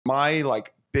my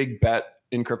like big bet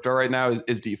in crypto right now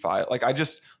is DeFi. Like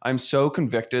I'm so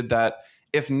convicted that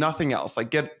if nothing else,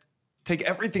 like take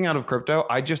everything out of crypto,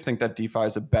 I just think that DeFi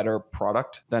is a better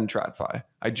product than TradFi.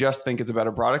 I just think it's a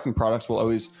better product, and good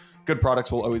products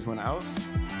will always win out.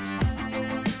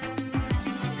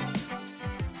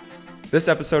 This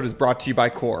episode is brought to you by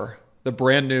Core, the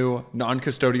brand new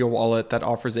non-custodial wallet that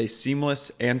offers a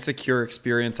seamless and secure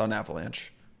experience on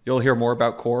Avalanche. You'll hear more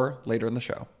about Core later in the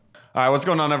show. All right, what's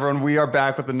going on, everyone? We are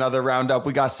back with another Roundup.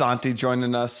 We got Santi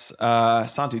joining us.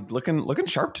 Santi, looking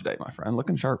sharp today, my friend.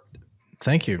 Looking sharp.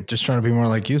 Thank you. Just trying to be more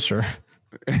like you, sir.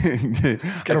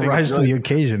 Gotta rise to the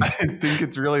occasion. I think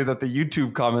it's really that the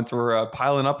YouTube comments were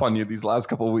piling up on you these last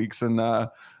couple of weeks, and I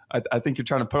think you're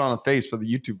trying to put on a face for the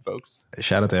YouTube folks.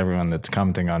 Shout out to everyone that's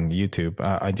commenting on YouTube.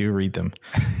 I do read them,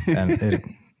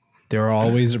 and they're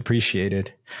always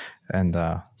appreciated. And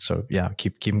so yeah,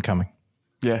 keep them coming.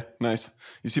 Yeah, nice.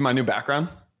 You see my new background?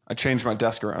 I changed my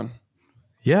desk around.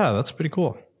 Yeah, that's pretty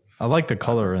cool. I like the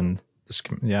color and this.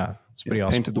 Yeah, it's pretty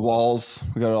awesome. Painted the walls.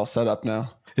 We got it all set up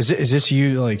now. Is this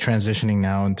you like transitioning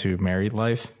now into married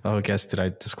life? Oh, I guess, did I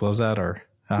disclose that or?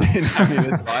 I mean,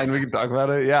 it's fine. We can talk about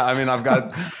it. Yeah. I mean, I'm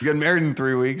getting married in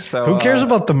 3 weeks. So who cares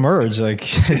about the merge? Like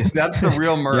that's the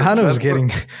real merge. Yana was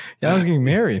getting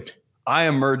married. I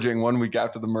am merging 1 week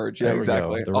after the merge. Yeah,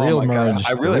 exactly. The real merge. God.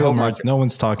 I really hope merge no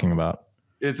one's talking about.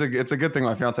 It's a good thing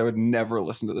my fiance would never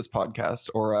listen to this podcast,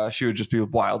 or she would just be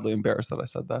wildly embarrassed that I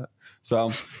said that.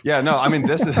 So yeah, no, I mean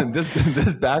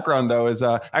this background though is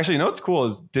actually, you know what's cool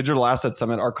is Digital Asset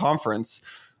Summit, our conference.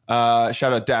 Shout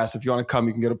out Das. If you want to come,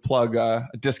 you can get a plug, a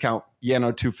discount,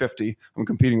 Yano 250. I'm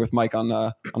competing with Mike on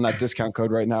that discount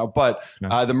code right now. But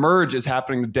the merge is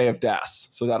happening the day of DAS,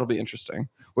 so that'll be interesting.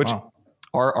 Which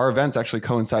our events actually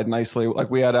coincide nicely.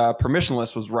 Like we had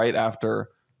permissionless was right after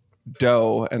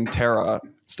Doe and Terra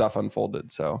stuff unfolded.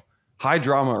 So high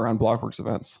drama around Blockworks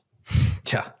events.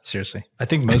 Yeah, seriously. I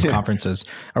think most conferences,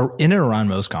 or in and around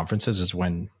most conferences, is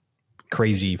when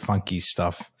crazy, funky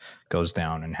stuff goes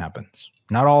down and happens.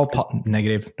 Not all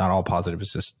negative, not all positive.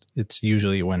 It's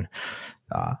usually when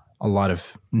a lot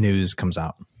of news comes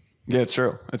out. Yeah, it's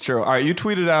true. It's true. All right, you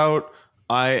tweeted out,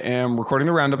 I am recording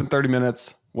the Roundup in 30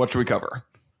 minutes. What should we cover?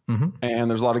 Mm-hmm. And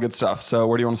there's a lot of good stuff. So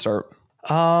where do you want to start?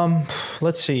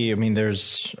 Let's see. I mean,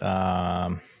 there's, I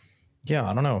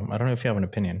don't know. I don't know if you have an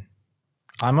opinion.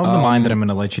 I'm of the mind that I'm going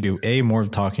to let you do A, more of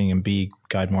talking, and B,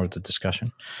 guide more of the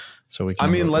discussion. So we can.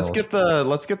 I mean, let's get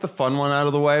the fun one out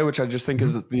of the way, which I just think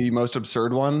is the most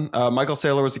absurd one. Michael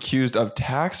Saylor was accused of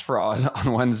tax fraud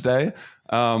on Wednesday.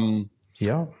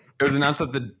 Yeah. It was announced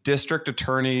that the district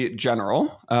attorney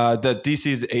general, that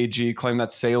DC's AG, claimed that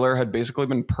Saylor had basically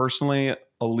been personally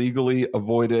illegally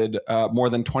avoided more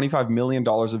than $25 million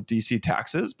of DC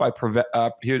taxes by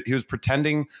he was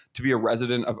pretending to be a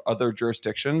resident of other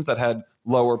jurisdictions that had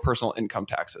lower personal income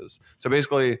taxes. So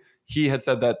basically, he had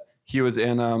said that he was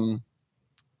in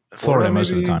Florida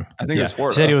most of the time. I think it was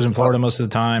Florida. He said he was in Florida most of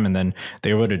the time, and then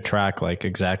they would track like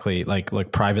exactly like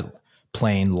private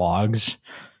plane logs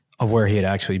of where he had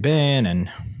actually been. And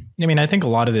I mean, I think a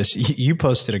lot of this, you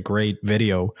posted a great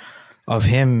video of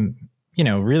him, you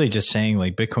know, really just saying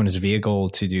like Bitcoin is a vehicle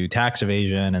to do tax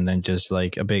evasion, and then just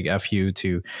like a big FU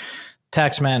to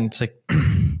taxman. It's like,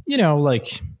 you know,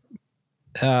 like,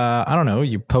 I don't know,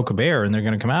 you poke a bear and they're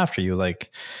going to come after you. Like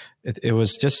it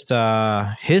was just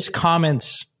his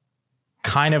comments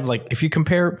kind of like, if you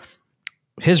compare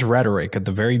his rhetoric at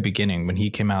the very beginning when he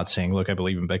came out saying, look, I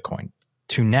believe in Bitcoin,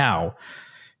 to now,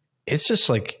 it's just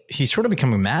like he's sort of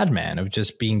become a madman of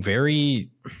just being very,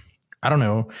 I don't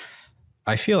know.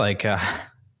 I feel like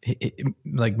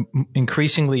like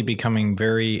increasingly becoming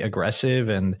very aggressive.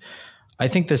 And I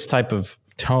think this type of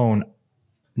tone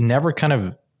never kind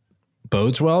of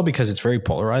bodes well because it's very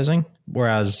polarizing.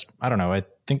 Whereas, I don't know, I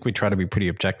think we try to be pretty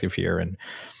objective here. And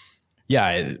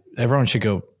yeah, everyone should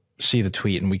go see the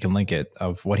tweet and we can link it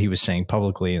of what he was saying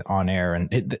publicly on air. And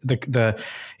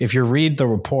if you read the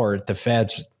report, the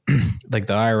feds, like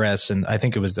the IRS, and I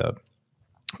think it was the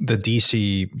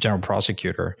DC general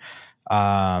prosecutor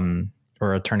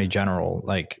or attorney general,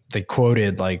 like they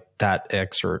quoted like that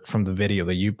excerpt from the video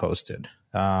that you posted,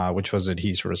 which was that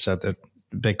he sort of said that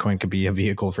Bitcoin could be a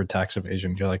vehicle for tax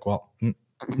evasion. You're like, well,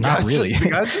 not really. The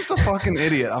guy's just a fucking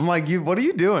idiot. I'm like, what are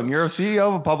you doing? You're a CEO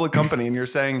of a public company and you're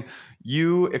saying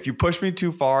if you push me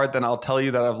too far, then I'll tell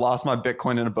you that I've lost my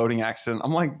Bitcoin in a boating accident.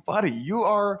 I'm like, buddy, you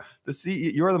are the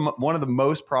CEO. You're one of the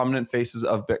most prominent faces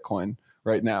of Bitcoin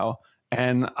right now.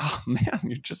 And oh man,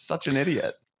 you're just such an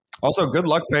idiot. Also, good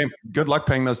luck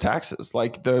paying those taxes.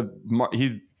 Like when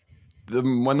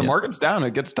the market's down,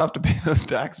 it gets tough to pay those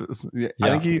taxes. Yeah.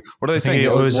 I think what are they saying?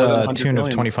 It was a tune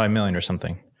of 25 million or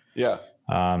something. Yeah.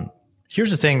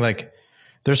 Here's the thing, like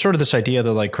there's sort of this idea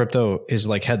that like crypto is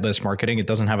like headless marketing. It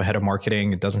doesn't have a head of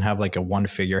marketing. It doesn't have like a one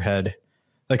figurehead.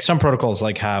 Like some protocols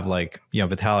like have like,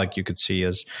 Vitalik you could see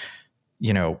as,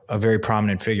 a very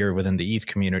prominent figure within the ETH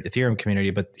community, Ethereum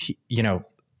community, but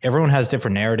everyone has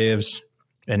different narratives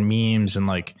and memes and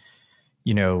like,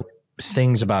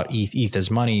 things about ETH. ETH is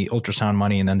money, ultrasound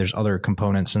money, and then there's other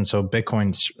components. And so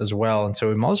Bitcoin's as well. And so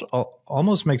it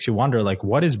almost makes you wonder, like,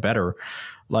 what is better?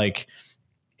 Like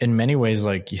in many ways,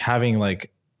 like having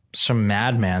like some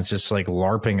madmans just like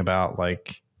LARPing about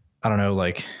like, I don't know,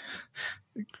 like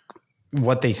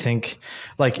what they think,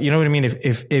 like, you know what I mean?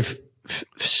 If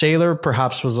Saylor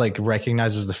perhaps was like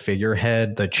recognized as the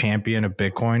figurehead, the champion of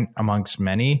Bitcoin amongst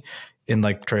many in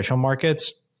like traditional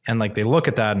markets, and like they look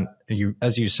at that and you,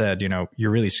 as you said,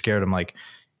 you're really scared. I'm like,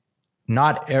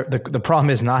 the problem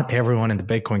is not everyone in the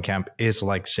Bitcoin camp is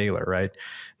like Saylor, right?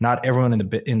 Not everyone in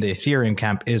the Ethereum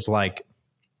camp is like,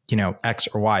 X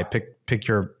or Y. Pick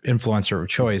your influencer of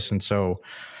choice. And so,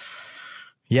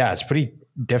 yeah, it's pretty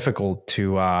difficult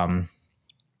to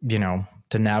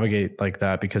to navigate like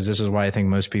that, because this is why I think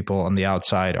most people on the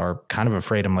outside are kind of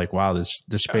afraid. I'm like, wow, this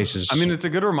space is. I mean, it's a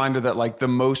good reminder that like the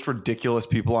most ridiculous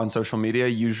people on social media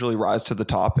usually rise to the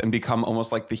top and become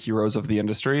almost like the heroes of the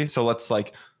industry. So let's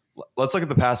look at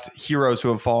the past heroes who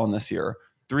have fallen this year.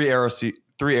 Three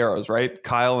arrows, right?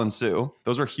 Kyle and Sue.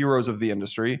 Those are heroes of the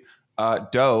industry.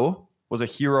 Doe was a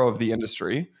hero of the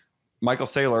industry. Michael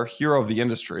Saylor, hero of the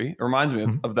industry. It reminds me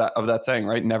of that saying,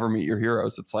 right? Never meet your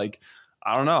heroes. It's like,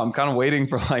 I don't know. I'm kind of waiting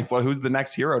for like, who's the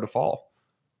next hero to fall?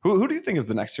 Who do you think is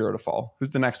the next hero to fall?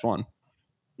 Who's the next one?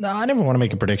 No, I never want to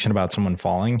make a prediction about someone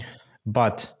falling,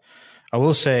 but I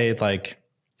will say, like,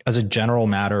 as a general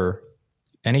matter,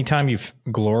 anytime you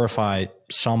glorify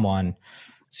someone,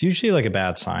 it's usually like a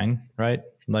bad sign, right?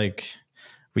 Like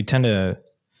we tend to,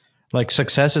 like,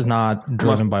 success is not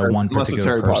driven by one particular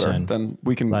Harry person. Potter, then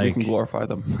we can glorify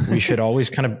them. We should always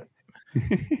kind of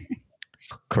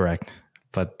correct.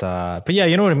 But yeah,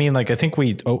 you know what I mean? Like, I think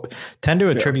we tend to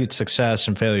attribute success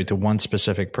and failure to one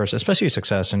specific person, especially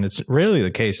success. And it's rarely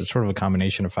the case. It's sort of a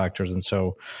combination of factors. And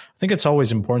so I think it's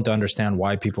always important to understand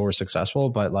why people were successful,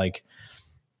 but like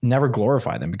never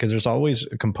glorify them, because there's always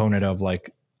a component of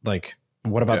like,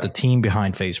 what about the team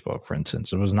behind Facebook, for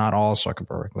instance? It was not all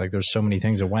Zuckerberg. Like there's so many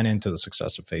things that went into the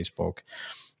success of Facebook,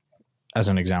 as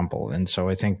an example. And so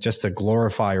I think just to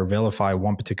glorify or vilify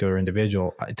one particular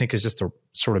individual, I think is just to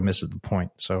sort of misses the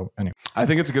point. So anyway. I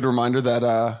think it's a good reminder that,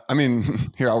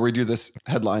 here, I'll read you this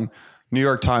headline. New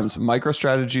York Times,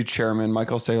 MicroStrategy chairman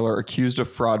Michael Saylor accused of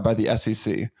fraud by the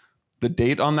SEC. The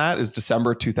date on that is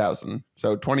December 2000.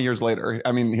 So 20 years later.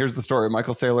 I mean, here's the story.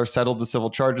 Michael Saylor settled the civil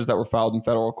charges that were filed in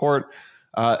federal court.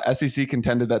 SEC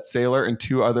contended that Saylor and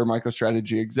two other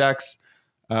MicroStrategy execs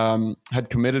had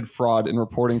committed fraud in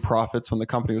reporting profits when the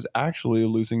company was actually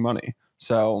losing money.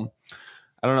 So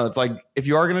I don't know. It's like, if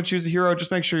you are going to choose a hero,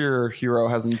 just make sure your hero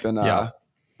hasn't been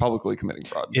publicly committing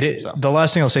fraud. It is. So. The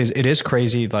last thing I'll say is it is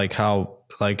crazy, like how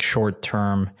like short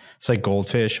term, it's like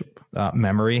goldfish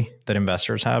memory that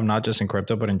investors have, not just in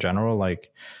crypto, but in general,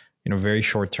 like, very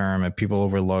short term, and people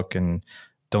overlook and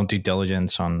don't do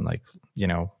diligence on like,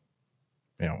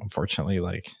 unfortunately,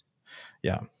 like,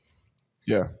 yeah.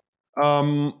 Yeah.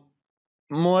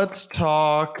 Let's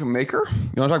talk Maker.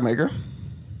 You want to talk Maker?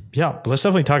 Yeah, let's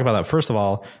definitely talk about that. First of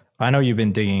all, I know you've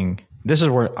been digging. This is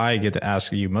where I get to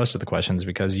ask you most of the questions,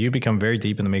 because you become very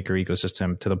deep in the Maker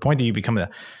ecosystem to the point that you become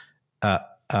a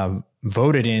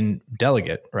voted in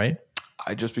delegate, right?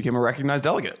 I just became a recognized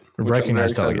delegate.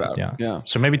 Recognized delegate, yeah.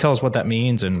 So maybe tell us what that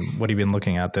means and what you've been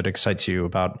looking at that excites you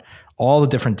about all the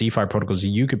different DeFi protocols that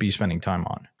you could be spending time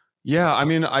on. Yeah, I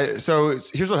mean, so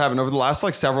here's what happened over the last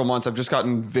like several months. I've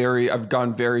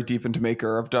gone very deep into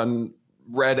Maker. I've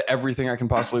read everything I can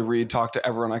possibly read, talked to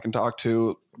everyone I can talk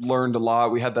to, learned a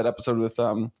lot. We had that episode with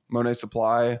Monet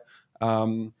Supply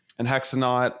and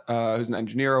Hexanaut, who's an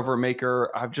engineer over at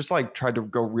Maker. I've just like tried to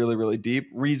go really, really deep.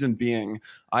 Reason being,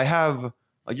 I have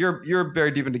like you're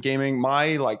very deep into gaming.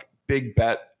 My like big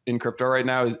bet in crypto right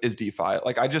now is DeFi.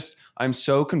 Like I'm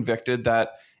so convicted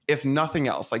that if nothing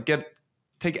else, like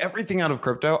take everything out of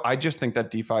crypto, I just think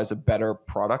that DeFi is a better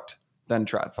product than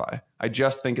TradFi. I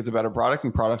just think it's a better product,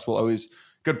 and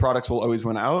good products will always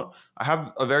win out. I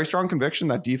have a very strong conviction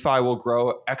that DeFi will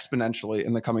grow exponentially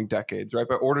in the coming decades, right?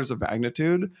 By orders of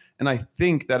magnitude. And I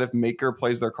think that if Maker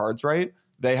plays their cards right,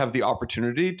 they have the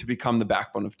opportunity to become the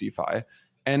backbone of DeFi.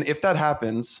 And if that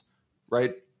happens,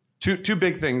 right, two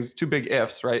big things, two big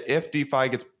ifs, right? If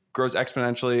DeFi grows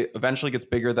exponentially, eventually gets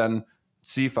bigger than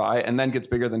CeFi, and then gets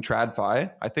bigger than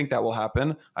TradFi, I think that will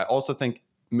happen. I also think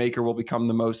Maker will become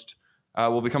the most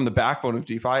will become the backbone of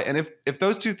DeFi. And if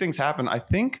those two things happen, I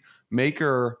think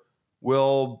Maker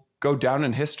will go down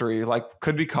in history, like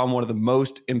could become one of the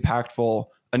most impactful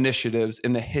initiatives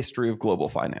in the history of global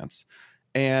finance.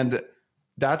 And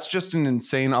that's just an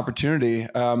insane opportunity.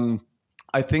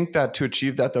 I think that to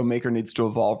achieve that, though, Maker needs to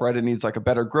evolve, right? It needs like a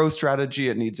better growth strategy.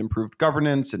 It needs improved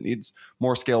governance. It needs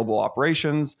more scalable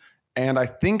operations. And I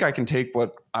think I can take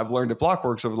what I've learned at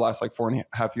Blockworks over the last like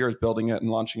 4.5 years, building it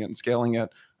and launching it and scaling it,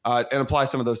 and apply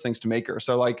some of those things to Maker.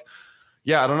 So like,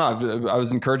 yeah, I don't know. I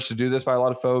was encouraged to do this by a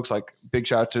lot of folks. Like big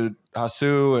shout out to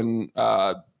Hasu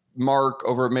and Mark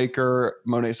over at Maker,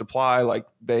 Monet Supply. Like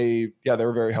they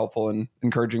were very helpful in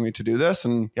encouraging me to do this.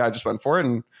 And yeah, I just went for it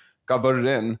and got voted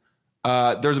in.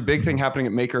 There's a big thing happening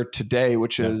at Maker today,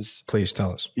 which is... Please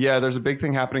tell us. Yeah, there's a big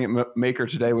thing happening at Maker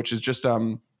today, which is just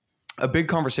a big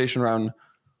conversation around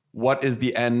what is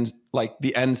the end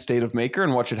state of Maker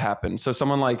and what should happen. So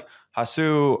someone like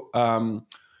Hasu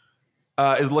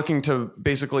is looking to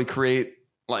basically create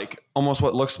like almost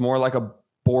what looks more like a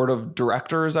board of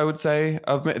directors, I would say.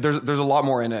 There's a lot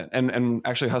more in it. And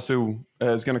actually Hasu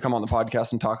is going to come on the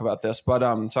podcast and talk about this, but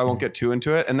so I won't get too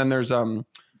into it. And then there's...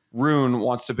 Rune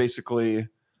wants to basically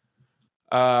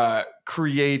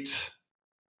create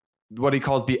what he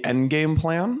calls the end game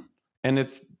plan. And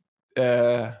it's,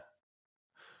 I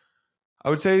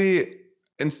would say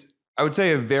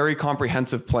a very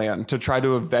comprehensive plan to try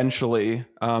to eventually,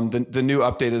 the new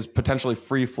update is potentially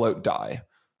free float DAI.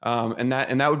 And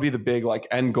that would be the big like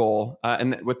end goal.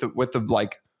 And with the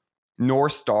like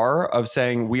North Star of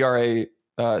saying we are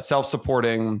a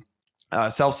self-supporting,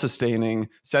 self-sustaining,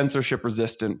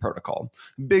 censorship-resistant protocol.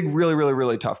 Big, really, really,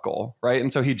 really tough goal, right?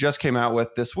 And so he just came out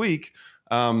with this week,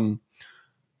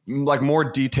 like more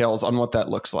details on what that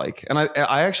looks like. And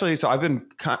I actually, so I've been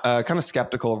kind of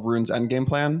skeptical of Rune's endgame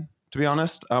plan, to be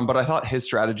honest, but I thought his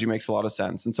strategy makes a lot of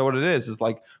sense. And so what it is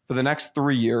like for the next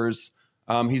 3 years,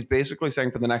 he's basically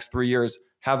saying for the next 3 years,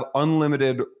 have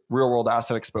unlimited real-world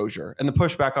asset exposure. And the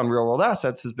pushback on real-world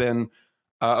assets has been,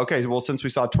 okay, well, since we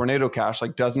saw Tornado Cash,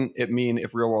 like, doesn't it mean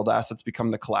if real world assets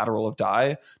become the collateral of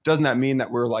DAI, doesn't that mean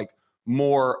that we're like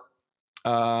more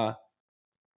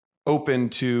open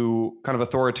to kind of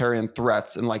authoritarian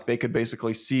threats and like they could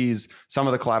basically seize some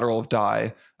of the collateral of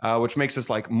DAI, which makes us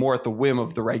like more at the whim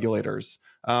of the regulators.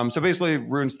 So basically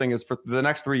Rune's thing is for the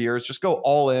next 3 years, just go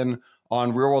all in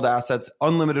on real world assets,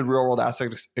 unlimited real world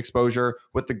asset exposure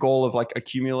with the goal of like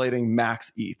accumulating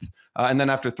max ETH. And then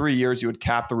after 3 years, you would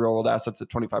cap the real world assets at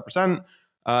 25%.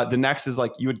 The next is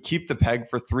like you would keep the peg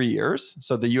for 3 years.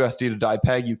 So the USD to DAI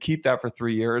peg, you keep that for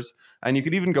 3 years. And you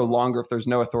could even go longer if there's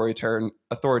no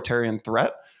authoritarian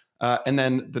threat. And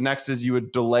then the next is you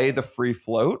would delay the free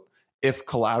float if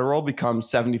collateral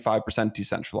becomes 75%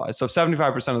 decentralized. So if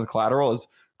 75% of the collateral is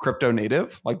crypto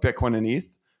native, like Bitcoin and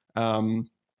ETH,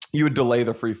 you would delay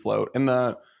the free float. And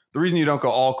the reason you don't go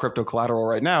all crypto collateral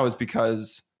right now is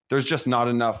because there's just not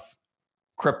enough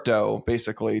crypto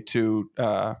basically to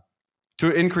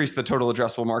increase the total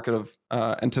addressable market of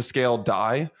and to scale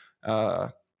DAI.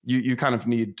 You kind of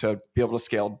need to be able to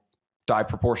scale DAI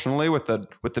proportionally with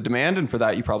the demand, and for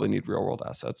that you probably need real world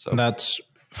assets. So that's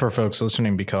for folks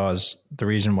listening, because the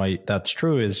reason why that's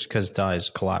true is because DAI is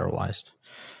collateralized.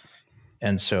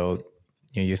 And so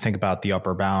you think about the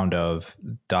upper bound of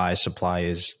DAI supply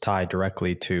is tied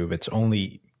directly to its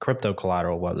only crypto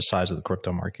collateral, well, the size of the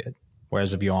crypto market.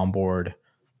 Whereas if you onboard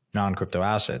non-crypto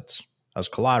assets as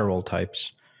collateral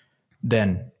types,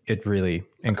 then it really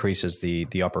increases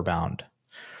the upper bound.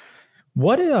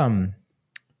 What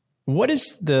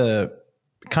is the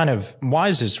kind of, why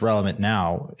is this relevant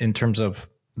now in terms of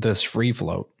this free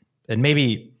float? And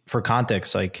maybe for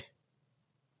context, like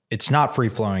it's not free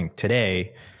floating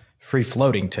today.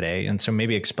 And so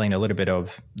maybe explain a little bit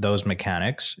of those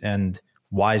mechanics and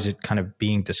why is it kind of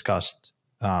being discussed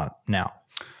now?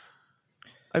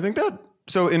 I think that,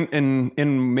 so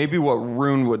in maybe what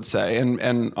Rune would say,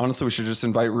 and honestly, we should just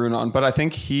invite Rune on, but I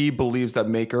think he believes that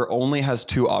Maker only has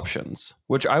two options,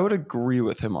 which I would agree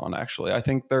with him on, actually. I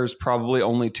think there's probably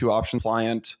only two options: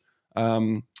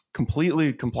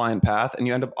 completely compliant path, and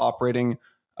you end up operating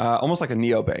almost like a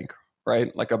neobank,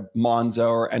 right? Like a Monzo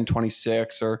or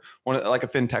N26 or like a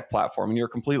fintech platform, and you're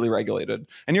completely regulated.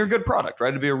 And you're a good product, right?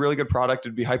 It'd be a really good product.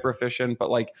 It'd be hyper efficient, but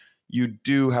like you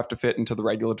do have to fit into the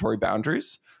regulatory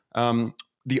boundaries.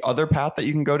 The other path that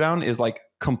you can go down is like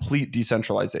complete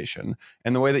decentralization.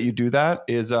 And the way that you do that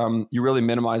is you really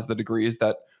minimize the degrees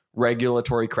that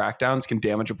regulatory crackdowns can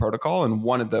damage a protocol. And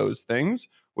one of those things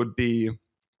would be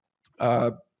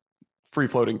free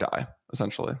floating DAI,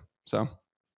 essentially. So,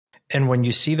 and when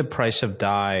you see the price of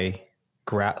DAI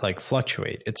like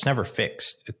fluctuate, it's never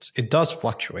fixed. It does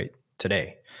fluctuate.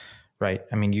 today, right?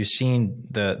 I mean, you've seen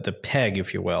the peg,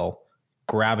 if you will,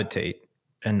 gravitate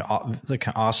and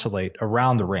oscillate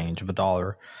around the range of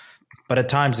 $1. But at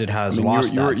times it has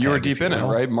lost. You were deep in it,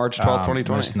 right? March 12,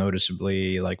 2020. Most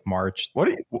noticeably, like March. What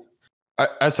do you,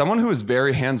 as someone who was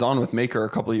very hands-on with Maker a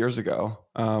couple of years ago,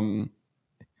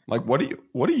 like what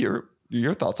are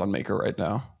your thoughts on Maker right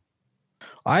now?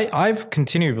 I've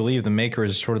continued to believe the Maker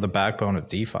is sort of the backbone of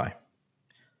DeFi.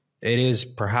 It is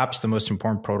perhaps the most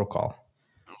important protocol.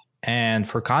 And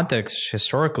for context,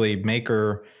 historically,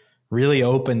 Maker really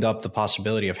opened up the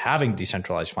possibility of having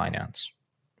decentralized finance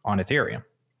on Ethereum.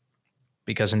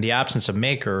 Because in the absence of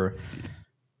Maker,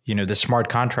 the smart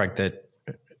contract that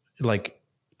like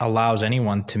allows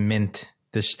anyone to mint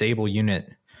this stable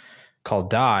unit called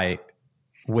DAI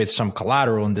with some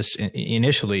collateral, and this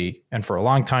initially, and for a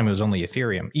long time, it was only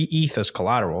Ethereum, ETH as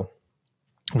collateral,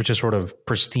 which is sort of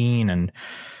pristine and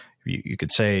you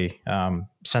could say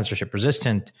censorship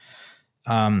resistant.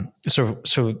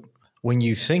 So when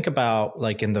you think about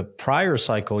like in the prior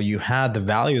cycle, you had the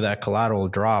value of that collateral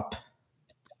drop,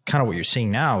 kind of what you're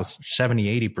seeing now,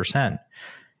 70, 80%.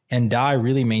 And DAI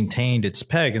really maintained its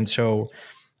peg. And so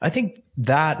I think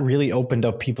that really opened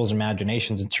up people's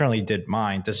imaginations, and certainly did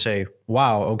mine, to say,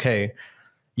 wow, okay,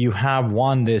 you have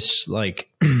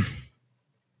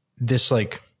this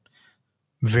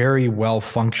very well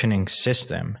functioning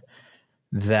system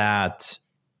that,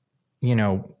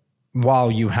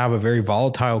 while you have a very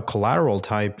volatile collateral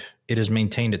type, it has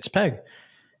maintained its peg.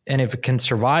 And if it can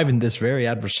survive in this very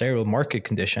adversarial market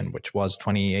condition, which was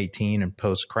 2018 and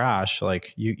post crash,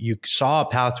 like you saw a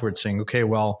path towards saying, okay,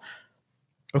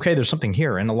 there's something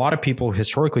here. And a lot of people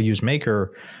historically use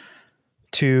Maker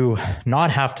to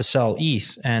not have to sell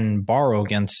ETH and borrow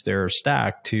against their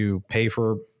stack to pay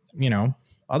for,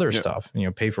 other stuff,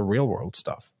 pay for real world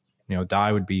stuff.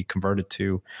 DAI would be converted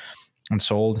to and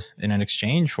sold in an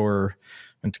exchange for,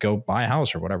 and to go buy a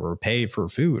house or whatever, or pay for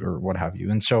food or what have you.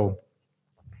 And so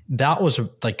that was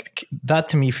like, that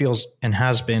to me feels and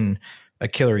has been a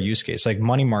killer use case, like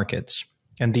money markets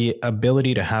and the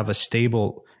ability to have a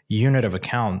stable unit of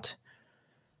account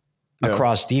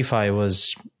across DeFi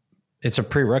it's a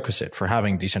prerequisite for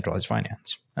having decentralized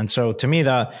finance. And so to me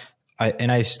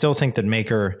I still think that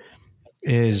Maker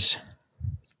is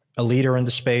a leader in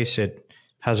the space. It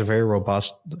has a very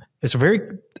robust, it's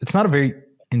not a very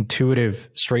intuitive,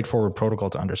 straightforward protocol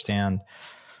to understand,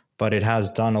 but it has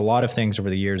done a lot of things over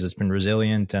the years. It's been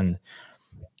resilient. And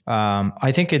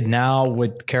I think it now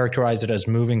would characterize it as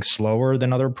moving slower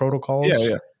than other protocols.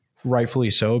 Yeah. Rightfully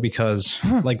so, because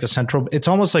like it's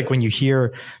almost like when you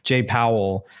hear Jay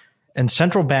Powell, and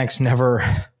central banks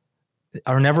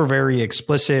are never very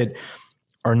explicit,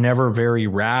 are never very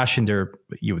rash in their,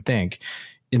 you would think,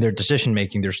 in their decision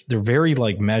making. They're very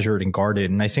like measured and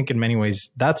guarded. And I think in many ways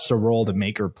that's the role that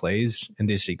Maker plays in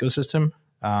this ecosystem.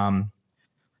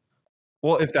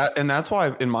 Well, that's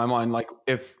why in my mind, like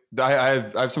if I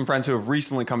have some friends who have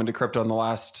recently come into crypto in the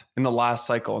last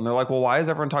cycle, and they're like, well, why is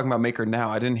everyone talking about Maker now?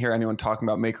 I didn't hear anyone talking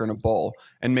about Maker in a bull.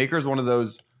 And Maker is one of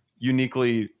those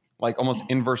uniquely, like almost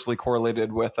inversely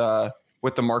correlated with the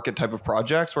market type of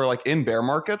projects where like in bear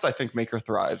markets, I think Maker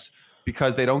thrives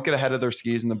because they don't get ahead of their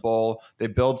skis in the bull. They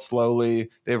build slowly.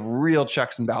 They have real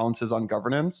checks and balances on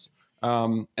governance.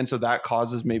 And so that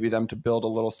causes maybe them to build a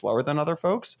little slower than other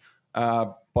folks.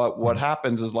 But what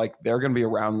happens is like they're going to be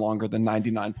around longer than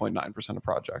 99.9% of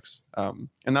projects. And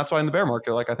that's why in the bear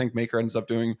market, like I think Maker ends up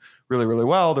doing really, really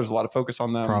well. There's a lot of focus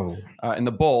on them. Probably. In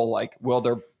the bull, like will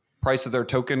their price of their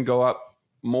token go up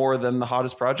more than the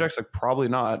hottest projects? Like probably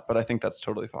not, but I think that's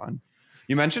totally fine.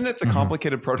 You mentioned it's a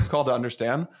complicated protocol to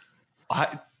understand.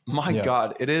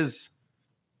 God, it is.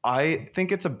 I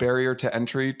think it's a barrier to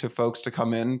entry to folks to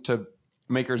come in to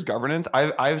Maker's governance.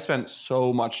 I've spent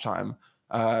so much time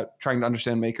trying to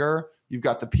understand Maker. You've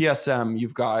got the PSM,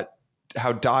 you've got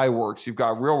how DAI works, you've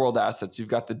got real world assets, you've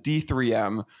got the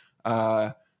D3M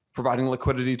providing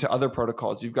liquidity to other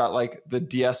protocols. You've got like the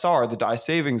DSR, the DAI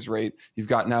savings rate. You've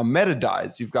got now meta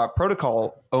DAIs. You've got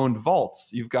protocol owned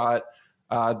vaults. You've got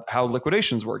how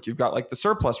liquidations work. You've got like the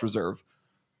surplus reserve.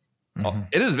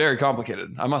 It is very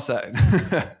complicated, I must say.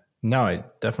 No, it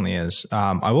definitely is.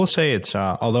 I will say it's,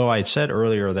 although I said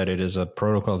earlier that it is a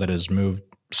protocol that has moved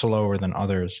slower than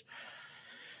others,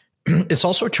 it's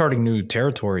also charting new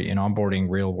territory in onboarding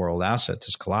real world assets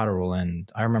as collateral.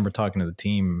 And I remember talking to the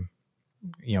team,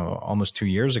 almost 2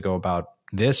 years ago about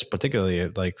this, particularly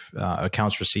like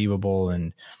accounts receivable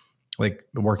and like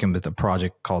working with a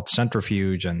project called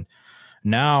Centrifuge. And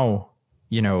now,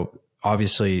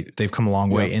 obviously they've come a long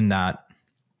way in that,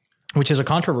 which is a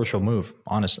controversial move.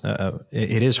 Honest,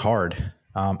 it is hard.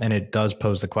 And it does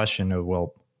pose the question of,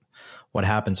 well, what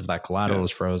happens if that collateral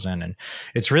is frozen. And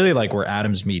it's really like where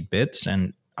atoms meet bits.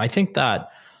 And I think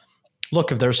that,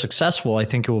 look, if they're successful, I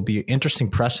think it will be an interesting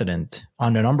precedent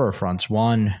on a number of fronts.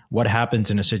 One, what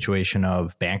happens in a situation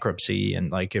of bankruptcy,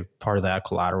 and like if part of that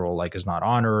collateral like is not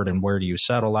honored, and where do you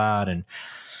settle that? And,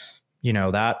 you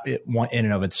know, that in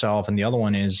and of itself. And the other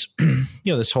one is, you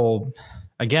know, this whole,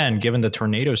 again, given the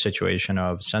tornado situation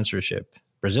of censorship,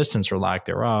 resistance or lack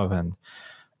thereof, and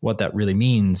what that really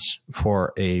means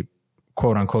for a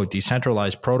quote unquote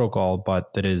decentralized protocol,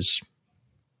 but that is,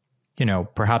 you know,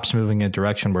 perhaps moving in a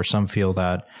direction where some feel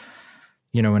that,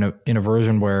 you know, in a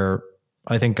version where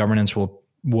I think governance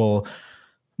will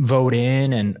vote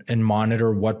in and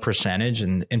monitor what percentage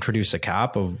and introduce a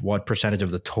cap of what percentage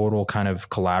of the total kind of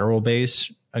collateral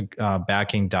base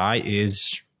backing DAI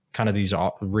is kind of these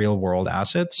real world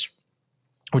assets,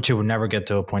 which it would never get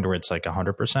to a point where it's like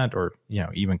 100% or, you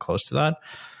know, even close to that.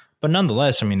 But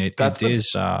nonetheless, I mean, it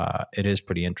is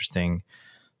pretty interesting.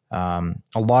 A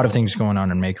lot of things going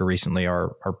on in Maker recently are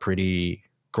pretty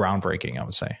groundbreaking, I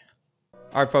would say.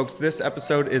 All right, folks, this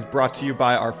episode is brought to you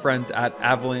by our friends at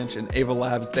Avalanche and Aave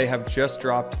Labs. They have just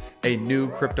dropped a new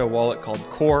crypto wallet called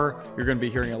Core. You're going to be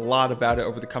hearing a lot about it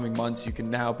over the coming months. You can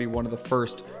now be one of the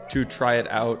first to try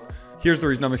it out. Here's the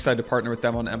reason I'm excited to partner with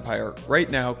them on Empire. Right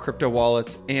now, crypto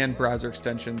wallets and browser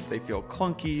extensions, they feel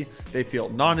clunky, they feel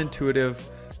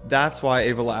non-intuitive. That's why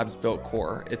Aave Labs built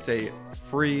Core. It's a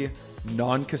free,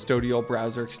 non-custodial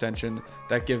browser extension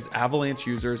that gives Avalanche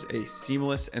users a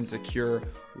seamless and secure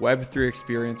Web3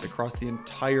 experience across the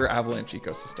entire Avalanche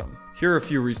ecosystem. Here are a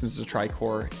few reasons to try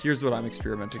Core. Here's what I'm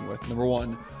experimenting with. Number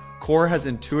one, Core has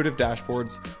intuitive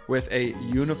dashboards with a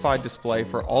unified display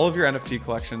for all of your NFT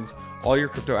collections, all your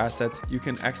crypto assets. You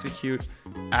can execute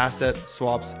asset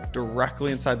swaps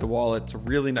directly inside the wallet. It's a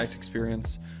really nice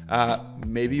experience.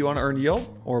 Maybe you want to earn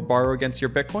yield or borrow against your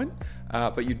Bitcoin,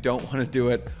 but you don't want to do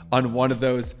it on one of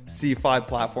those C5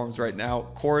 platforms right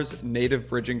now. Core's native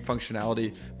bridging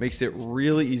functionality makes it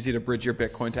really easy to bridge your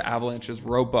Bitcoin to Avalanche's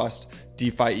robust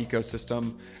DeFi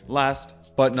ecosystem. Last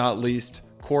but not least,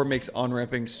 Core makes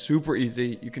on-ramping super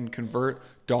easy. You can convert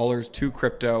dollars to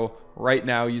crypto right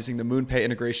now using the MoonPay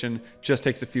integration. Just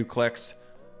takes a few clicks.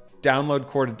 Download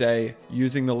Core today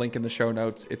using the link in the show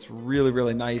notes. It's really,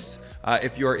 really nice.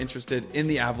 If you are interested in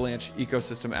the Avalanche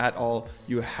ecosystem at all,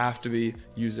 you have to be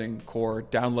using Core.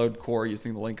 Download Core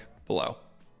using the link below.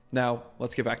 Now,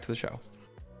 let's get back to the show.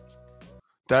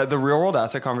 The real world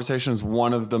asset conversation is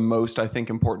one of the most, I think,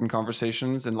 important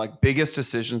conversations and like biggest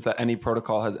decisions that any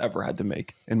protocol has ever had to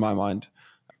make, in my mind.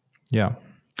 Yeah.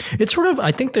 It's sort of,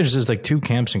 I think there's just like two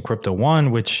camps in crypto.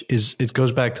 One, which is, it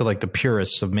goes back to like the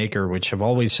purists of Maker, which have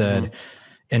always said,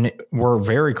 and we're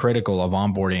very critical of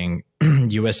onboarding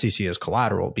USDC as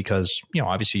collateral because, you know,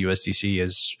 obviously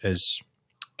USDC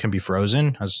can be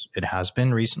frozen as it has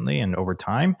been recently and over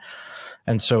time.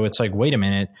 And so it's like, wait a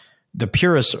minute. The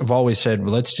purists have always said,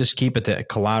 well, let's just keep it to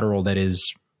collateral that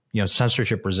is, you know,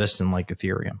 censorship resistant like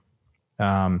Ethereum.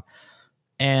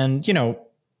 And, you know,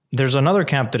 there's another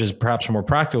camp that is perhaps more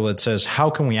practical that says, how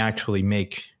can we actually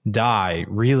make DAI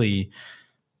really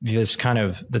this kind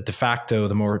of the de facto,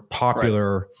 the more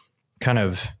popular kind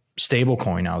of stable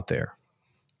coin out there?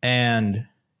 And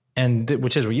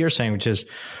which is what you're saying, which is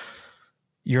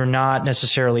you're not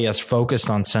necessarily as focused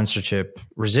on censorship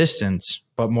resistance,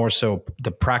 but more so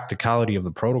the practicality of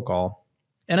the protocol.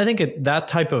 And I think that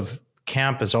type of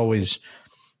camp is always,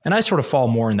 and I sort of fall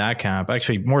more in that camp,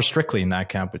 actually more strictly in that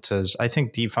camp, which says I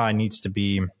think DeFi needs to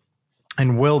be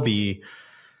and will be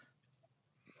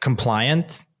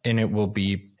compliant and it will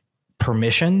be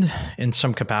permissioned in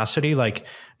some capacity. Like,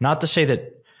 not to say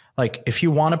that, like, if you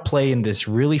want to play in this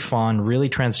really fun, really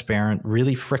transparent,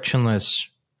 really frictionless,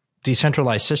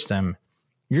 decentralized system,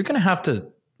 you're going to have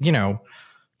to, you know,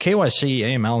 KYC,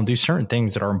 AML, and do certain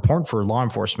things that are important for law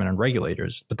enforcement and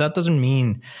regulators. But that doesn't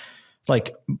mean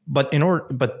like, but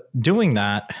doing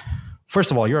that, first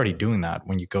of all, you're already doing that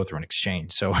when you go through an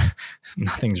exchange. So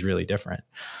nothing's really different.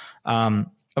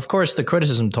 Of course, the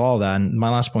criticism to all that, and my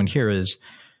last point here is,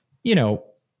 you know,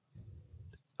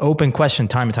 open question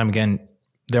time and time again,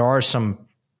 there are some,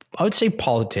 I would say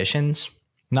politicians,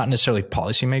 not necessarily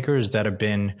policymakers, that have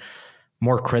been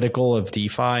more critical of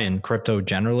DeFi and crypto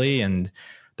generally. And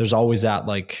there's always that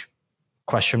like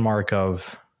question mark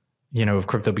of, you know, if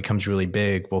crypto becomes really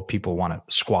big, will people want to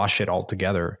squash it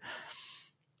altogether?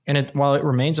 And while it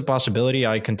remains a possibility,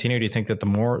 I continue to think that the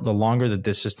longer that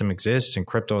this system exists and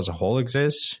crypto as a whole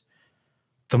exists,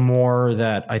 the more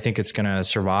that I think it's going to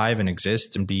survive and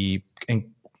exist and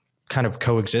kind of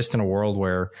coexist in a world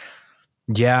where,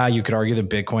 yeah, you could argue that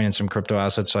Bitcoin and some crypto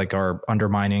assets like are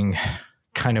undermining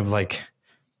kind of like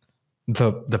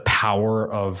the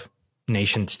power of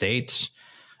nation states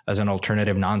as an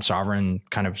alternative non-sovereign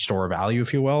kind of store of value,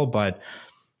 if you will. But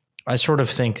I sort of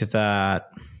think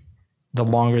that the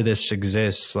longer this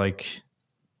exists, like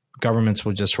governments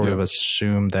will just sort of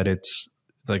assume that it's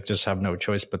like just have no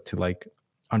choice but to like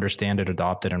understand it,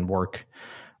 adopt it, and work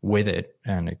with it,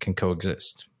 and it can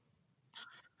coexist.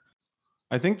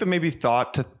 I think the maybe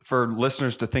thought for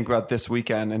listeners to think about this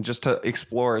weekend and just to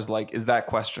explore is like, is that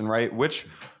question, right?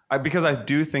 Because I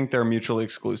do think they're mutually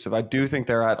exclusive. I do think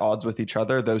they're at odds with each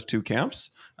other, those two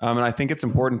camps. And I think it's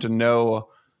important to know,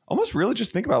 almost really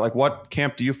just think about like, what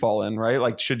camp do you fall in, right?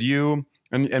 Like, should you,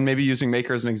 and maybe using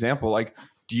Maker as an example, like,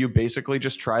 do you basically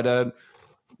just try to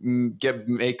get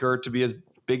Maker to be as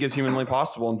big as humanly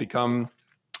possible and become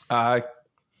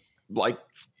like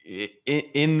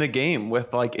in the game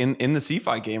with like in the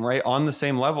CeFi game, right? On the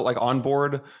same level, like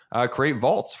onboard, create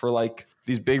vaults for like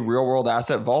these big real world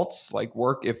asset vaults, like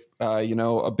work if,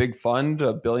 a big fund,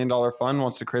 $1 billion fund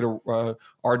wants to create a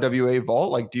RWA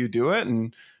vault, like, do you do it?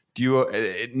 And do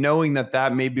you, knowing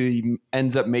that maybe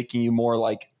ends up making you more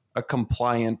like a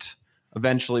compliant,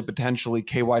 eventually potentially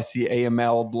KYC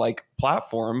AML like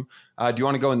platform, do you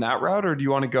want to go in that route, or do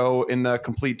you want to go in the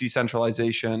complete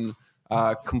decentralization,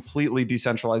 completely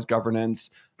decentralized governance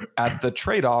at the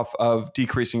trade-off of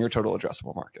decreasing your total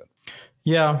addressable market?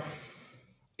 Yeah,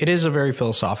 it is a very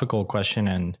philosophical question,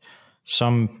 and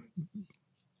some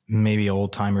maybe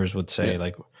old timers would say,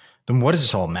 like, then what does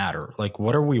this all matter? Like,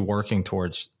 what are we working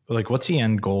towards? Like, what's the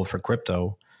end goal for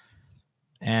crypto?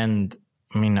 And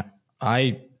I mean,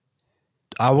 I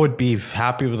would be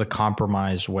happy with a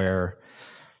compromise where,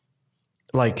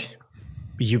 like,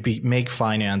 you make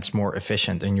finance more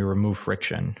efficient and you remove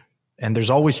friction. And there's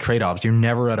always trade-offs. You're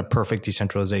never at a perfect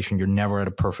decentralization. You're never at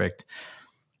a perfect,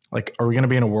 like, are we going to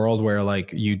be in a world where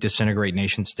like you disintegrate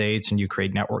nation states and you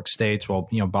create network states? Well,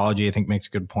 Balaji, I think, makes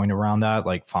a good point around that.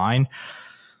 Like, fine.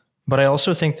 But I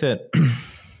also think that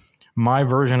my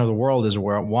version of the world is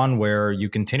where you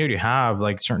continue to have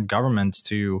like certain governments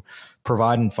to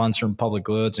provide and fund certain public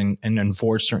goods and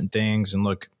enforce certain things. And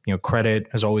look, credit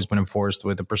has always been enforced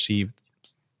with a perceived,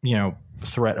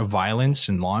 threat of violence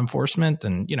and law enforcement.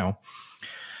 And,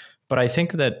 but I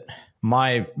think that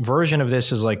my version of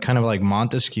this is like kind of like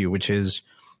Montesquieu, which is,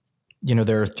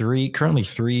 there are currently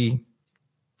three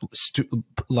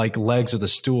like legs of the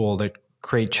stool that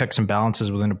create checks and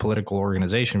balances within a political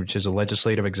organization, which is a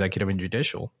legislative, executive, and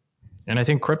judicial. And I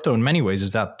think crypto in many ways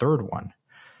is that third one,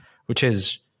 which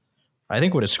is, I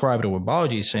think, would ascribe to what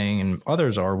Balaji is saying and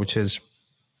others are, which is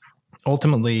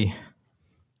ultimately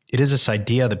it is this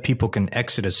idea that people can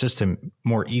exit a system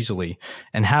more easily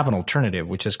and have an alternative,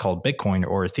 which is called Bitcoin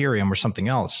or Ethereum or something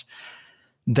else,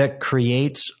 that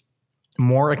creates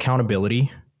more accountability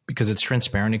because it's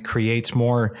transparent. It creates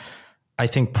more, I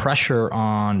think, pressure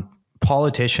on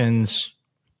politicians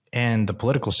and the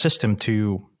political system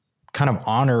to kind of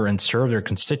honor and serve their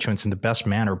constituents in the best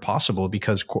manner possible,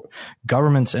 because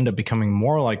governments end up becoming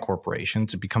more like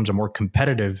corporations. It becomes a more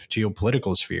competitive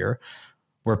geopolitical sphere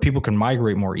where people can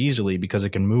migrate more easily because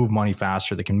it can move money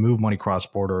faster. They can move money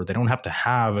cross-border. They don't have to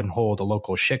have and hold a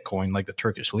local shitcoin like the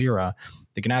Turkish lira.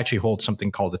 They can actually hold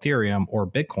something called Ethereum or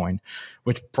Bitcoin,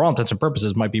 which for all intents and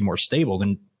purposes might be more stable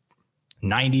than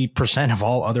 90% of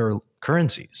all other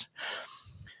currencies.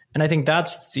 And I think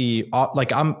that's the,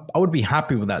 like, I would be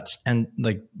happy with that. And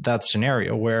like that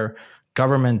scenario where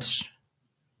governments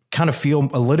kind of feel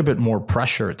a little bit more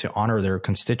pressure to honor their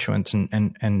constituents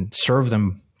and serve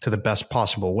them to the best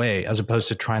possible way, as opposed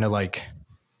to trying to like,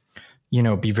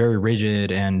 be very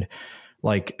rigid and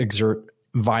like exert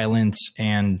violence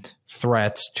and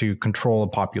threats to control a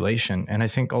population. And I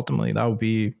think ultimately that would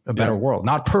be a better world.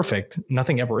 Not perfect.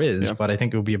 Nothing ever is, but I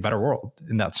think it would be a better world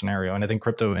in that scenario. And I think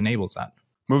crypto enables that.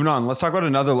 Moving on, let's talk about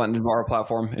another lend and borrow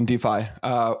platform in DeFi,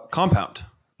 Compound.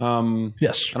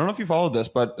 Yes. I don't know if you followed this,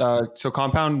 but so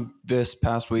Compound this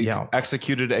past week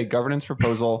executed a governance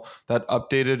proposal that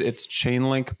updated its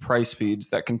Chainlink price feeds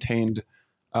that contained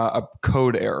a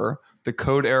code error. The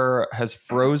code error has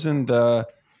frozen the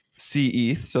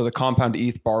CETH, so the Compound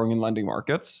ETH borrowing and lending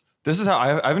markets. This is how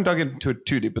I haven't dug into it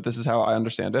too deep, but this is how I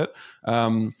understand it.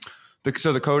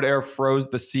 So the code error froze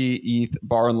the CETH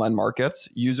borrow and lend markets.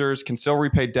 Users can still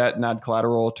repay debt and add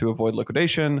collateral to avoid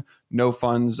liquidation. No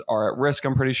funds are at risk,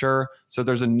 I'm pretty sure. So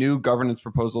there's a new governance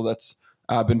proposal that's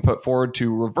been put forward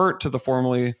to revert to the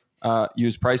formerly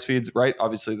used price feeds, right?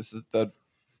 Obviously, this is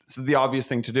the obvious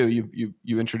thing to do.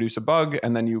 You introduce a bug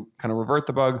and then you kind of revert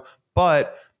the bug.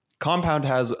 But Compound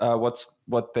has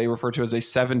what they refer to as a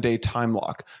 7-day time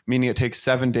lock, meaning it takes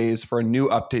 7 days for a new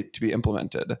update to be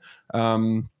implemented.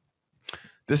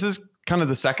 This is kind of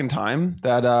the second time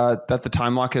that that the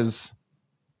time lock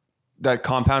that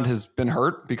Compound has been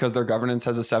hurt because their governance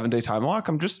has a 7-day time lock.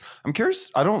 I'm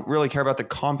curious. I don't really care about the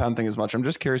Compound thing as much. I'm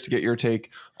just curious to get your take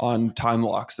on time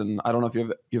locks. And I don't know if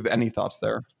you have any thoughts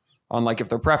there on like if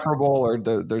they're preferable or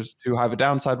there's too high of a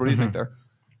downside. What do you think there?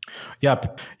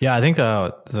 Yep. Yeah. I think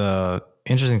the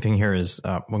interesting thing here is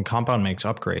when Compound makes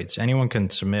upgrades, anyone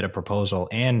can submit a proposal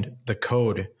and the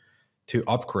code to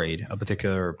upgrade a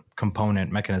particular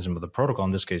component mechanism of the protocol,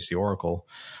 in this case, the Oracle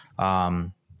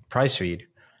price feed.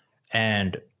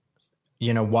 And,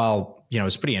 while,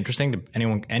 it's pretty interesting that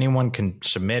anyone can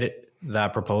submit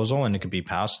that proposal and it could be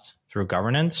passed through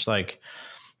governance, like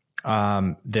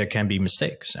there can be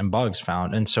mistakes and bugs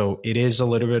found. And so it is a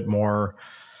little bit more,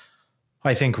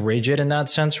 I think, rigid in that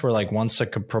sense, where like once a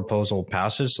proposal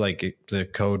passes, like the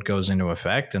code goes into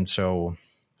effect. And so,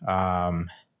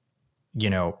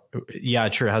 yeah,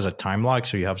 it sure has a time lock.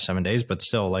 So you have 7 days, but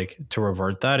still like to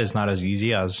revert that is not as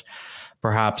easy as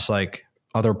perhaps like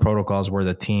other protocols where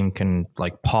the team can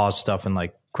like pause stuff and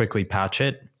like quickly patch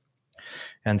it.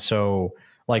 And so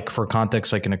like for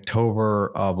context, like in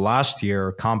October of last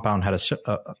year, Compound had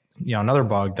another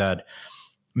bug that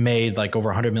made like over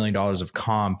 $100 million of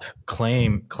comp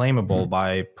claimable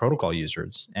by protocol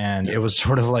users. And it was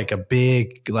sort of like a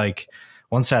big, like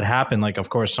once that happened, like of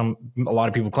course a lot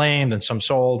of people claimed and some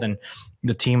sold, and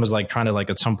the team was like trying to like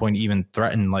at some point even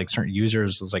threaten like certain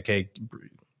users. It was like, hey,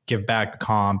 give back the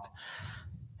comp.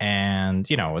 And,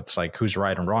 it's like, who's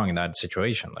right and wrong in that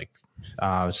situation? Like,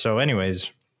 so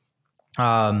anyways,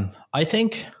 I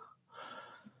think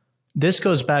this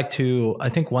goes back to, I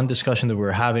think one discussion that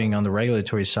we're having on the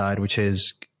regulatory side, which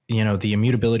is, the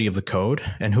immutability of the code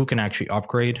and who can actually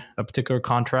upgrade a particular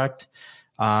contract.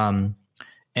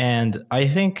 And I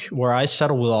think where I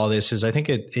settle with all this is I think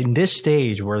in this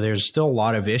stage where there's still a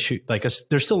lot of issues, like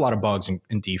there's still a lot of bugs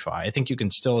in DeFi. I think you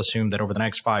can still assume that over the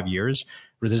next 5 years,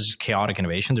 where this is chaotic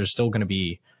innovation, there's still going to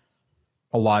be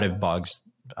a lot of bugs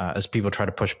as people try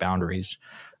to push boundaries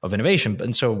of innovation.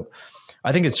 And so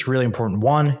I think it's really important.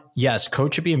 One, yes,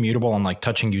 code should be immutable on like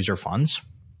touching user funds.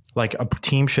 Like a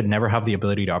team should never have the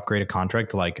ability to upgrade a contract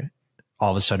to like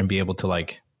all of a sudden be able to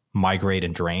like migrate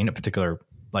and drain a particular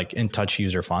like in touch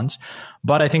user funds.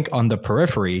 But I think on the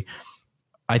periphery,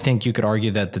 I think you could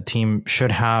argue that the team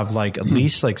should have like at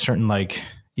least like certain like,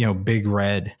 big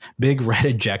red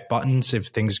eject buttons. If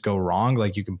things go wrong,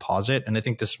 like you can pause it. And I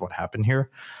think this is what happened here.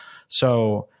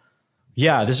 So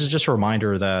yeah, this is just a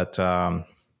reminder that,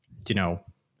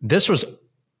 this was,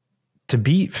 to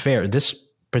be fair, this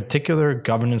particular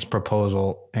governance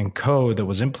proposal and code that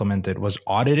was implemented was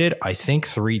audited, I think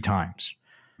 3 times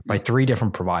by 3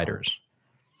 different providers.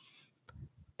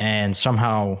 And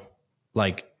somehow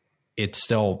like it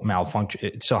still malfunctioned.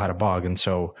 It still had a bug. And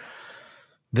so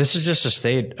this is just a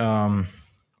state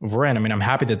we're in. I mean, I'm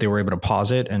happy that they were able to pause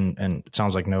it and it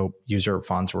sounds like no user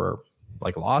funds were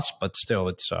like lost, but still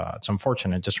it's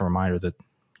unfortunate. Just a reminder that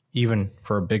even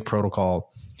for a big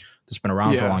protocol that's been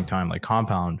around for a long time, like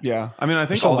Compound. Yeah. I mean, I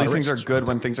think all these things are good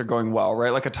when things are going well,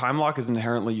 right? Like a time lock is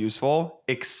inherently useful,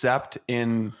 except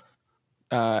in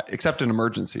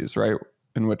emergencies, right?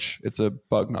 In which it's a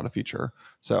bug, not a feature.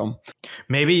 So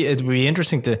maybe it'd be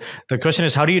interesting the question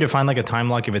is, how do you define like a time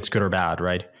lock if it's good or bad,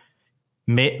 right?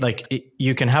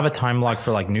 You can have a time lock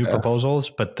for like new proposals,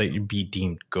 but they be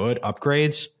deemed good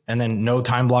upgrades, and then no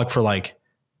time lock for like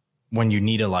when you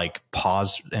need to like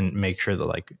pause and make sure that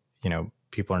like,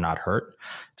 people are not hurt.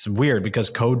 It's weird because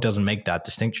code doesn't make that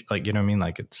distinction. Like, you know what I mean?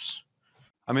 Like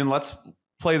let's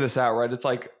play this out, right? It's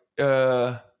like,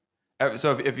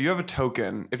 so if you have a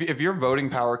token, if your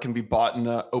voting power can be bought in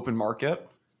the open market,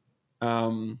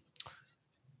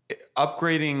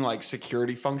 upgrading like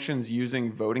security functions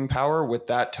using voting power with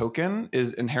that token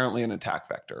is inherently an attack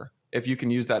vector. If you can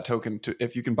use that token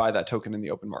if you can buy that token in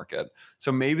the open market.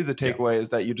 So maybe the takeaway is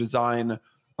that you design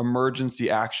emergency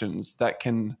actions that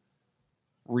can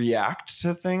react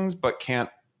to things, but can't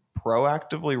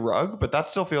proactively rug, but that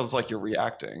still feels like you're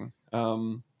reacting.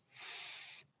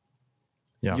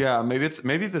 Yeah,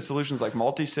 maybe the solution's like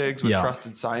multi-sigs with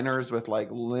trusted signers with like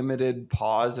limited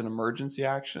pause and emergency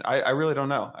action. I really don't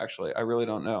know, actually. I really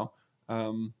don't know.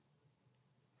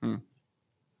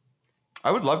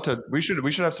 I would love to. We should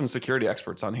have some security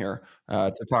experts on here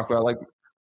to talk about, like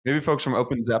maybe folks from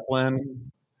Open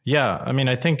Zeppelin. Yeah, I mean,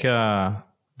 I think the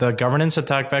governance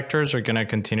attack vectors are going to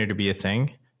continue to be a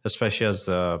thing, especially as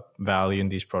the value in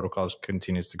these protocols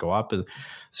continues to go up.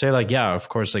 Say like, yeah, of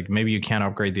course, like maybe you can't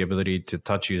upgrade the ability to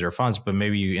touch user funds, but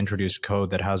maybe you introduce code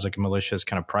that has like a malicious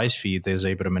kind of price feed that is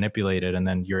able to manipulate it, and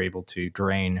then you're able to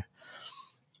drain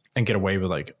and get away with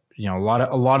like, a lot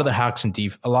of the hacks and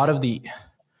a lot of the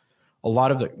a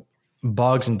lot of the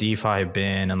bugs in DeFi have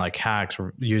been, and like hacks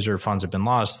where user funds have been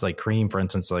lost, like Cream, for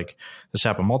instance, like this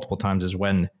happened multiple times, is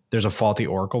when there's a faulty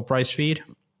Oracle price feed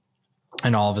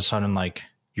and all of a sudden like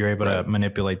you're able to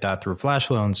manipulate that through flash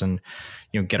loans and,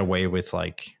 get away with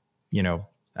like,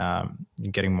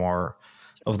 getting more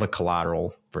of the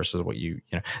collateral versus what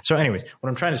So anyways, what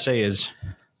I'm trying to say is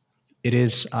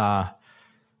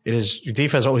DeFi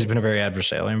has always been a very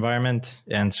adversarial environment.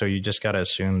 And so you just got to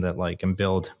assume that like, and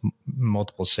build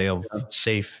multiple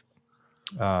safe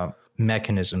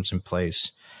mechanisms in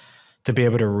place to be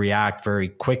able to react very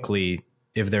quickly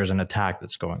if there's an attack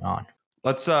that's going on.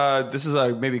 Let's, this is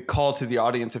a maybe call to the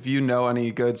audience. If you know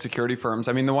any good security firms,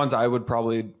 I mean, the ones I would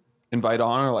probably invite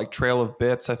on are like Trail of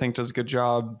Bits, I think does a good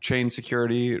job, Chain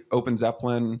Security, Open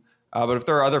Zeppelin. But if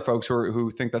there are other folks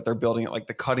who think that they're building at like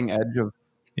the cutting edge of,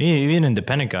 even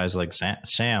independent guys like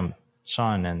Sam,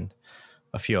 Son, and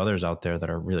a few others out there that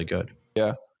are really good.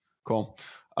 Yeah, cool.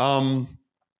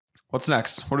 What's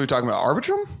next? What are we talking about?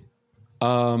 Arbitrum?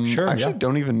 Sure. Actually,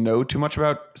 don't even know too much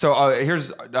about. So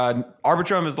here's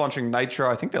Arbitrum is launching Nitro.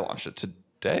 I think they launched it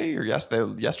today or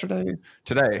yesterday.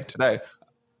 Today.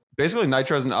 Basically,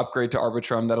 Nitro is an upgrade to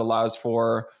Arbitrum that allows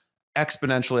for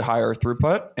exponentially higher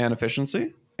throughput and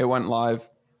efficiency. It went live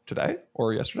today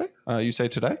or yesterday. You say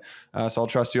today, so I'll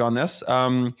trust you on this.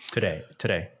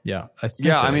 Today. Yeah.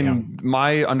 I mean,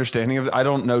 my understanding of it, I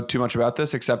don't know too much about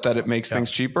this except that it makes things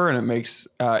cheaper and it makes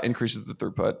increases the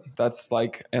throughput. That's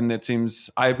like, and it seems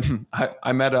I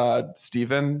met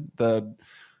Steven, the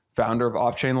founder of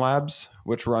Off-Chain Labs,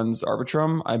 which runs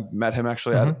Arbitrum. I met him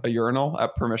actually at a urinal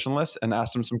at Permissionless and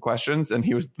asked him some questions, and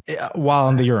he was while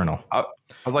in the urinal. I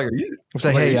was like, "Are you?" I was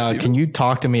like, "Hey, can you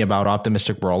talk to me about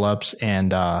optimistic rollups?"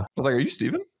 And I was like, "Are you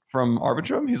Steven from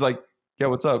Arbitrum?" He's like, "Yeah,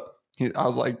 what's up?" I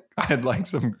was like, I had like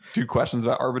two questions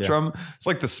about Arbitrum. Yeah. It's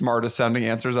like the smartest sounding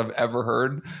answers I've ever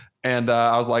heard, and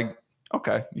I was like,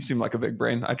 "Okay, you seem like a big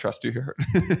brain. I trust you here."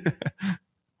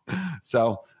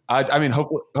 So. I mean,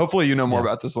 hopefully you know more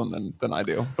about this one than I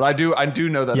do, but I do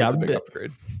know that it's a big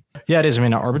upgrade. Yeah, it is. I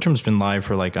mean, Arbitrum's been live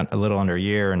for like a little under a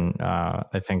year, and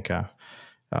I think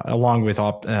along with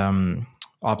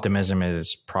Optimism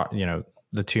is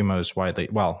the two most widely.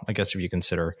 Well, I guess if you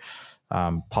consider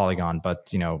Polygon,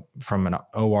 but from an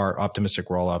OR optimistic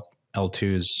rollup,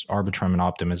 L2's Arbitrum and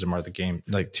Optimism are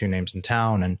the two names in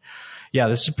town, and yeah,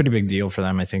 this is a pretty big deal for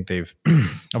them. I think they've.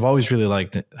 I've always really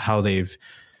liked how they've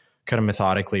kind of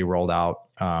methodically rolled out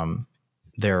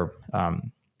the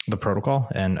protocol,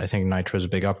 and I think Nitro is a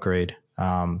big upgrade.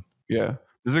 Yeah,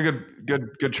 this is a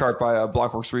good chart by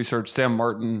Blockworks Research. Sam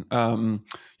Martin.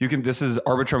 This is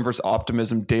Arbitrum versus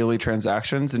Optimism daily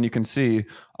transactions, and you can see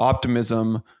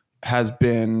Optimism has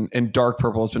been in dark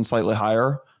purple, has been slightly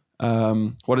higher.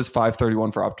 What is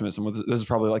 531 for Optimism? This is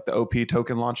probably like the OP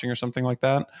token launching or something like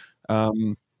that.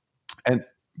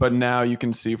 But now you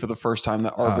can see for the first time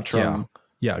that Arbitrum.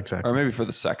 Yeah, exactly. Or maybe for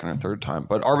the second or third time.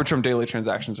 But Arbitrum daily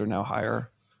transactions are now higher.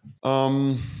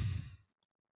 Anything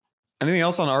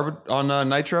else on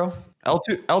Nitro?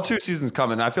 L2 season's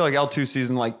coming. I feel like L2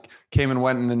 season came and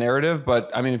went in the narrative, but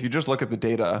I mean, if you just look at the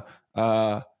data,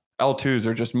 L2s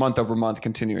are just month over month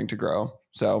continuing to grow.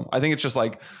 So I think it's just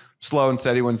like slow and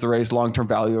steady wins the race. Long-term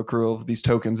value accrual of these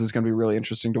tokens is going to be really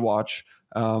interesting to watch.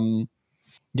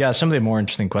 Yeah, some of the more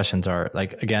interesting questions are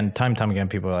like, again, time and time again,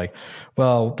 people are like,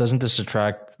 well, doesn't this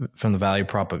detract from the value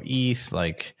prop of ETH?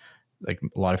 Like a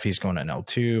lot of fees going to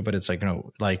L2, but it's like,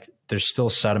 there's still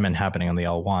settlement happening on the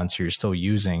L1. So you're still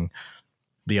using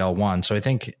the L1. So I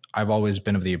think I've always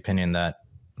been of the opinion that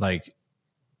like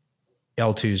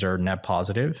L2s are net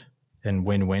positive and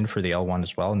win-win for the L1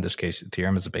 as well. In this case,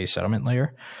 Ethereum is a base settlement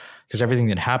layer, because everything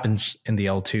that happens in the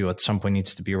L2 at some point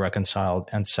needs to be reconciled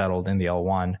and settled in the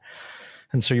L1.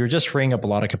 And so you're just freeing up a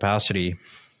lot of capacity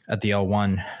at the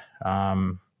L1,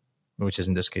 which is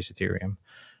in this case Ethereum.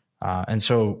 And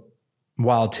so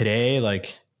while today,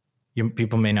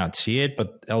 people may not see it,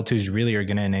 but L2s really are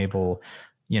going to enable,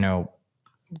 kind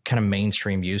of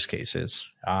mainstream use cases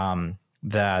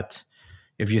that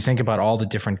if you think about all the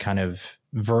different kind of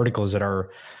verticals that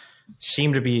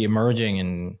seem to be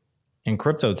emerging in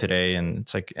crypto today, and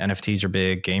it's like NFTs are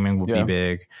big, gaming will be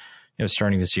big.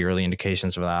 Starting to see early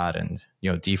indications of that. And,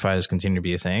 DeFi has continued to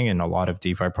be a thing, and a lot of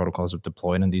DeFi protocols have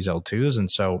deployed in these L2s. And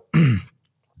so,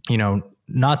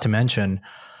 not to mention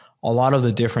a lot of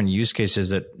the different use cases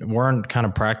that weren't kind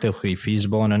of practically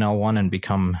feasible in an L1 and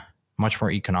become much more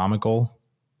economical,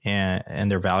 and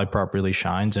their value prop really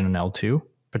shines in an L2,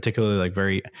 particularly like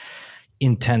very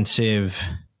intensive,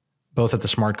 both at the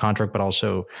smart contract, but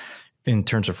also in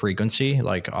terms of frequency.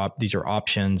 Like these are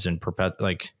options and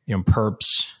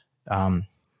perps,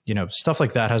 stuff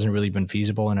like that hasn't really been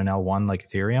feasible in an L1 like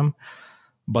Ethereum.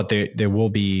 But there will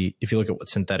be, if you look at what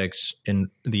synthetics and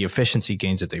the efficiency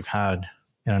gains that they've had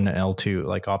in an L2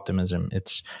 like Optimism,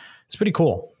 it's pretty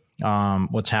cool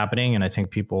what's happening. And I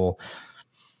think people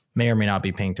may or may not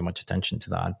be paying too much attention to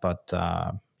that. But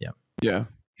yeah. Yeah.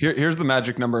 Here's the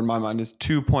magic number in my mind is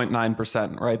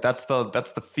 2.9%, right? That's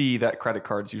the fee that credit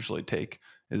cards usually take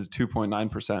is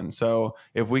 2.9%. So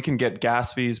if we can get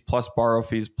gas fees plus borrow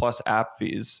fees plus app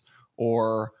fees,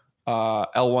 or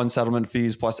L1 settlement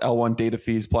fees plus L1 data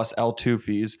fees plus L2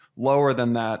 fees lower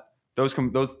than that, those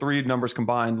three numbers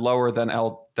combined lower than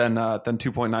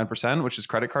 2.9%, which is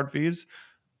credit card fees.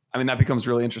 I mean, that becomes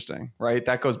really interesting, right?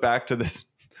 That goes back to this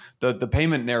the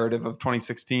payment narrative of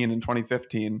 2016 and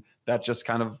 2015 that just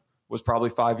kind of was probably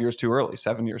 5 years too early,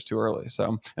 7 years too early.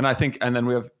 So, and then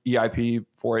we have EIP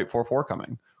 4844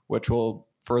 coming, which will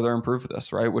further improve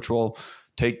this, right? Which will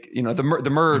take, the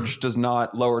merge does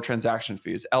not lower transaction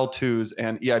fees. L2s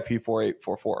and EIP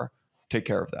 4844 take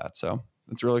care of that. So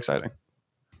it's really exciting.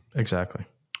 Exactly.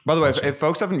 By the way, if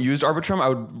folks haven't used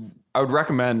Arbitrum, I would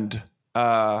recommend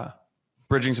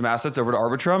bridging some assets over to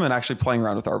Arbitrum and actually playing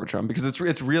around with Arbitrum, because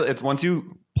it's once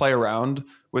you play around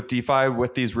with DeFi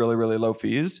with these really, really low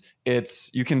fees,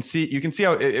 you can see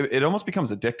how it almost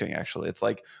becomes addicting. Actually, it's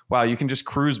like, wow, you can just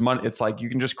cruise money. It's like you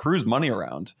can just cruise money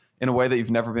around in a way that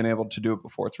you've never been able to do it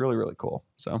before. It's really, really cool.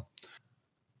 So,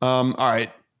 all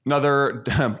right. Another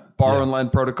borrow and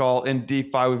lend protocol in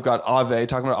DeFi. We've got Aave.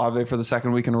 Talking about Aave for the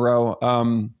second week in a row.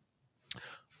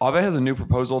 Aave has a new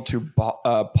proposal to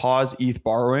pause ETH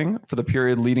borrowing for the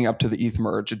period leading up to the ETH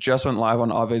merge. It just went live on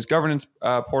Aave's governance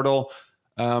portal.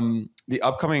 The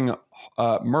upcoming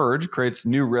merge creates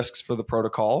new risks for the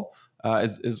protocol,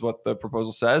 is what the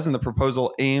proposal says. And the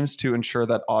proposal aims to ensure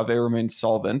that Aave remains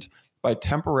solvent by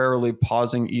temporarily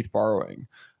pausing ETH borrowing.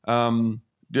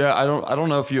 Yeah, I don't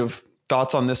know if you have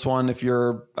thoughts on this one.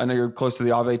 I know you're close to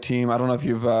the Aave team. I don't know if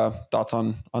you've thoughts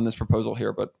on this proposal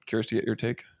here, but curious to get your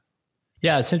take.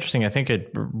 Yeah, it's interesting. I think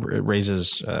it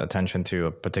raises attention to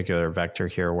a particular vector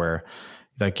here where,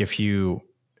 like, if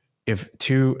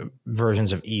two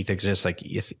versions of ETH exist, like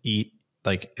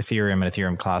like Ethereum and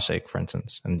Ethereum Classic, for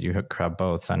instance, and you have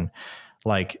both, and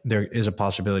like there is a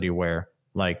possibility where,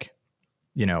 like,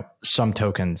 some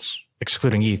tokens,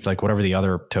 excluding ETH, like whatever the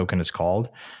other token is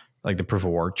called, like the proof of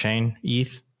work chain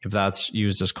ETH, if that's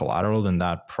used as collateral, then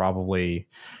that probably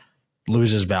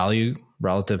loses value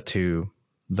relative to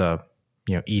the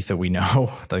ETH that we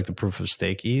know, like the proof of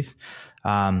stake ETH.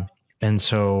 And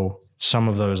so some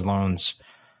of those loans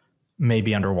may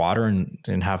be underwater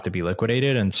and have to be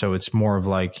liquidated. And so it's more of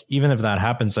like, even if that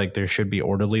happens, like there should be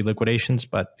orderly liquidations,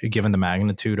 but given the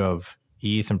magnitude of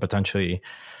ETH and potentially,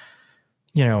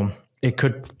 it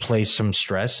could place some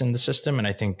stress in the system. And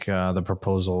I think the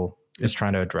proposal is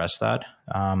trying to address that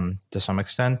to some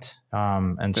extent.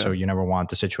 So you never want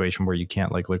the situation where you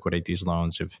can't like liquidate these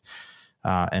loans if,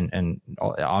 and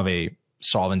Aave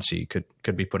solvency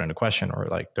could be put into question, or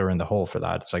like they're in the hole for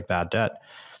that. It's like bad debt.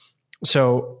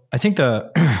 So I think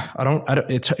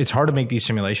it's hard to make these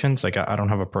simulations. Like I don't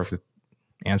have a perfect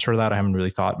answer to that. I haven't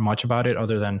really thought much about it,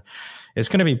 other than it's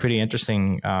going to be pretty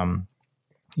interesting,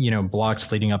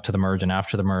 blocks leading up to the merge and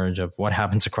after the merge of what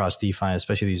happens across DeFi,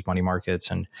 especially these money markets.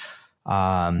 And,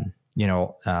 I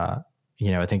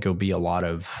think it'll be a lot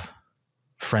of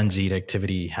frenzied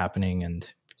activity happening and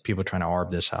people trying to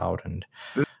arb this out. And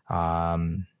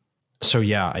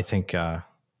I think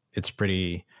it's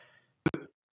pretty.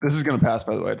 This is going to pass,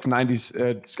 by the way.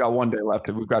 It's got 1 day left.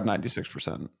 We've got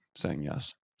 96% saying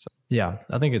yes. So. Yeah,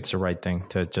 I think it's the right thing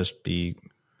to just be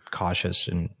cautious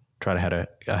and try to head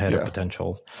ahead of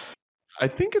potential. I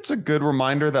think it's a good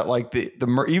reminder that like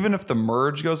even if the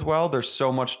merge goes well, there's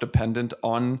so much dependent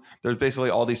on, there's basically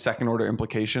all these second order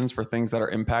implications for things that are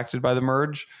impacted by the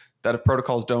merge, that if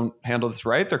protocols don't handle this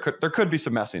right, there could be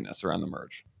some messiness around the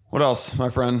merge. What else, my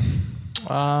friend?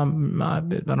 I don't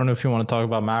know if you want to talk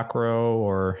about macro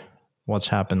or what's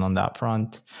happened on that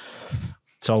front.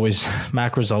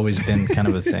 Macro's always been kind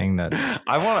of a thing that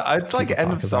it's like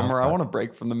end of summer. I want to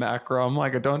break from the macro. I'm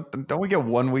like, don't we get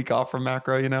 1 week off from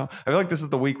macro? I feel like this is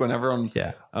the week when everyone,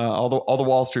 all the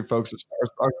Wall Street folks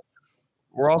are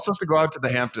we're all supposed to go out to the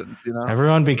Hamptons,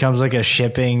 Everyone becomes like a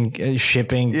shipping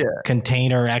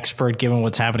container expert given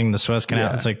what's happening in the Suez Canal.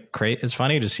 Yeah. It's like great. It's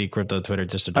funny to see crypto Twitter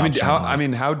just adopt.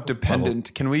 How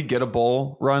dependent can we get a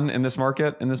bull run in this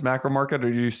market, in this macro market,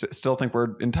 or do you still think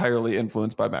we're entirely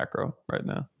influenced by macro right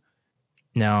now?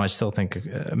 No, I still think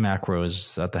macro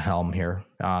is at the helm here.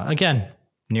 Again,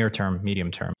 near term,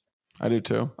 medium term. I do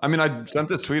too. I mean, I sent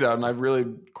this tweet out and I really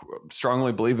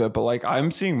strongly believe it, but like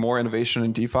I'm seeing more innovation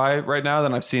in DeFi right now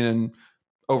than I've seen in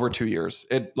over 2 years.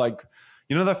 It like,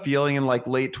 you know, that feeling in like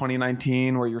late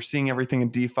 2019 where you're seeing everything in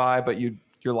DeFi, but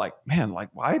you're like, man, like,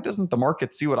 why doesn't the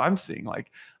market see what I'm seeing?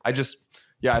 Like, I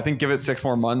think give it 6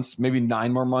 more months, maybe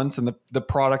 9 more months. And the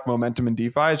product momentum in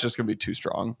DeFi is just going to be too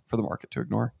strong for the market to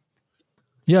ignore.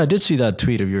 Yeah, I did see that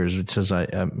tweet of yours, which says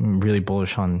I'm really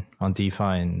bullish on DeFi.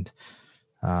 And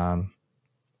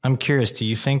I'm curious, do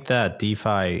you think that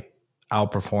DeFi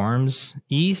outperforms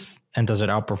ETH? And does it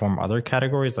outperform other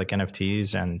categories like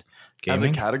NFTs and gaming? As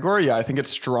a category, yeah, I think it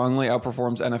strongly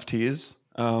outperforms NFTs.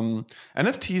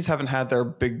 NFTs haven't had their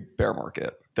big bear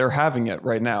market. They're having it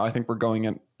right now. I think we're going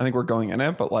in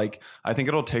it, but like, I think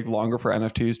it'll take longer for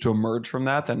NFTs to emerge from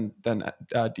that than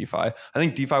DeFi. I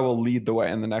think DeFi will lead the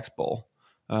way in the next bull.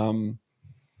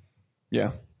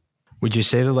 Yeah. Would you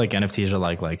say that like NFTs are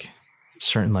like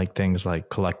certain like things like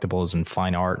collectibles and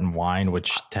fine art and wine,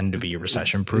 which tend to be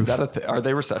recession proof? Is that are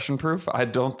they recession proof? I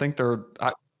don't think they're.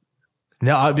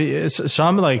 No, I mean,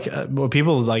 some like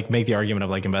people like make the argument of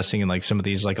like investing in like some of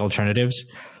these like alternatives.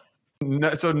 No,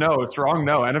 it's wrong.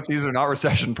 No, NFTs are not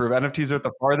recession proof. NFTs are at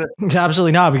the farthest.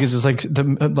 Absolutely not, because it's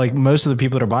like most of the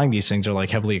people that are buying these things are like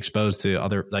heavily exposed to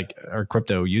other like our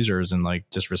crypto users and like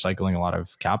just recycling a lot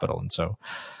of capital. And so,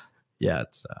 yeah,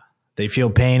 it's they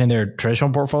feel pain in their traditional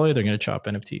portfolio. They're going to chop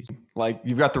NFTs. Like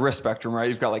you've got the risk spectrum, right?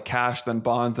 You've got like cash, then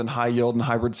bonds, then high yield and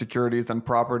hybrid securities, then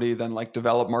property, then like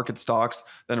developed market stocks,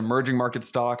 then emerging market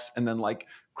stocks, and then like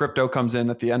crypto comes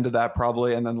in at the end of that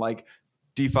probably, and then like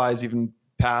DeFi is even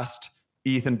past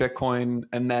ETH and Bitcoin,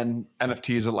 and then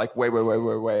NFTs are like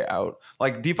way out.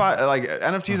 Like DeFi, like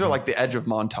NFTs are like the edge of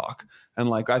Montauk, and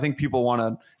like I think people want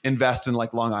to invest in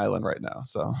like Long Island right now.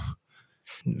 So,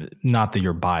 not that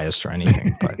you're biased or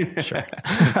anything, but sure.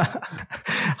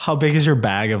 How big is your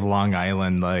bag of Long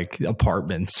Island like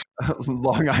apartments?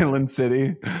 Long Island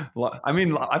City. I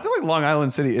mean, I feel like Long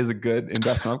Island City is a good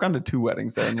investment. I've gone to 2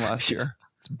 weddings there in the last year.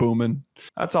 It's booming.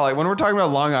 That's all. When we're talking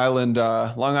about Long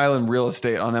Island real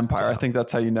estate on Empire, I think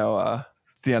that's how you know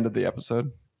it's the end of the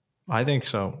episode. I think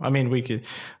so. I mean, we could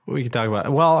talk about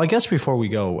it. Well, I guess before we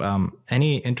go,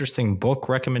 any interesting book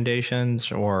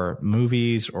recommendations or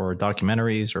movies or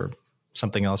documentaries or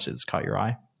something else that's caught your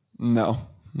eye? No.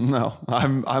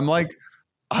 I'm like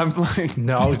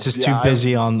no, it's just too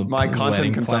busy on the my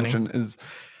content consumption is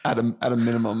at a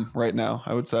minimum right now,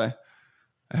 I would say.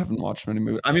 I haven't watched many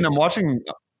movies. I mean, I'm watching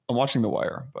The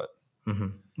Wire, but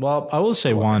well, I will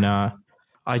say one.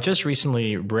 I just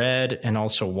recently read and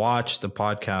also watched the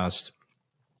podcast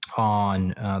on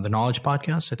the Knowledge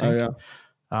Podcast, I think,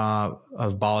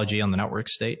 of Biology on the Network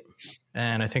State,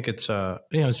 and I think it's it's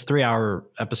a 3-hour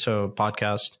episode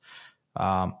podcast.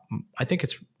 I think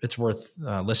it's worth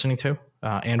listening to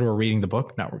and or reading the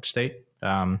book Network State.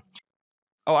 I've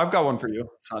got one for you,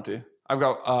 Santi. I've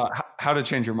got How to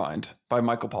Change Your Mind by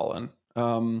Michael Pollan.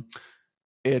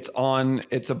 It's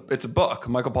a book.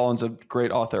 Michael Pollan's a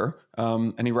great author.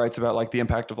 And he writes about like the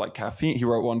impact of like caffeine. He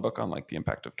wrote one book on like the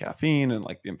impact of caffeine and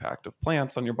like the impact of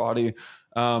plants on your body.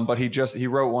 But he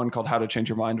wrote one called How to Change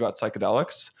Your Mind about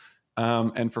psychedelics.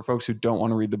 And for folks who don't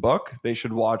want to read the book, they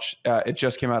should watch, it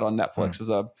just came out on Netflix. It's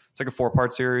like a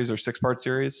 4-part series or 6-part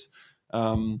series.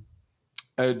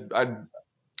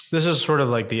 This is sort of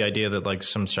like the idea that like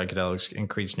some psychedelics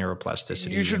increase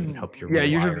neuroplasticity and help your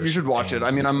you should watch it.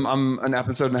 I mean, I'm an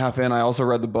episode and a half in. I also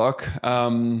read the book.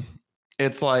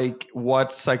 It's like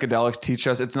what psychedelics teach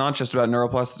us. It's not just about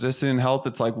neuroplasticity and health.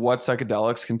 It's like what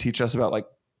psychedelics can teach us about like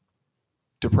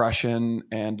depression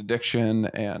and addiction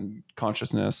and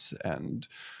consciousness and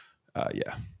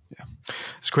yeah.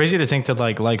 It's crazy to think that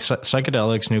like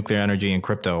psychedelics, nuclear energy, and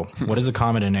crypto. What is the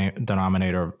common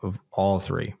denominator of all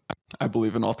three? I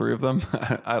believe in all 3 of them.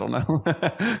 I don't know.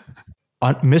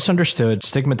 Misunderstood,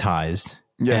 stigmatized,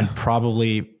 and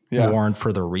probably warrant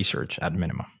further research at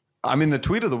minimum. I mean, the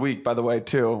tweet of the week, by the way,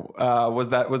 too, was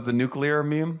the nuclear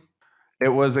meme. It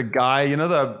was a guy,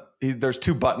 there's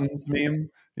 2 buttons meme.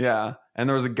 Yeah. And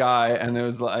there was a guy, and it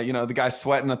was like, the guy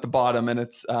sweating at the bottom, and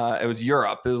it was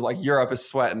Europe. It was like Europe is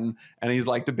sweating, and he's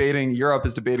like Europe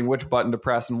is debating which button to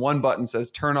press. And one button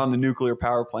says, turn on the nuclear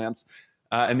power plants.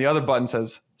 And the other button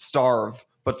says, starve,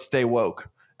 but stay woke.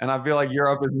 And I feel like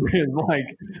Europe is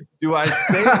like, do I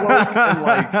stay woke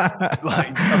and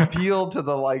like appeal to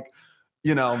the like,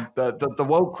 the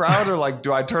woke crowd, or like,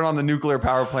 do I turn on the nuclear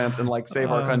power plants and like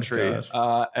save our country?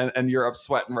 And Europe's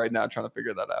sweating right now trying to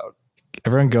figure that out.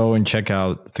 Everyone go and check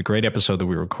out the great episode that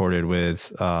we recorded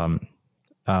with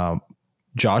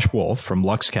Josh Wolf from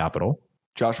Lux Capital.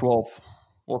 Josh Wolf.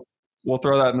 We'll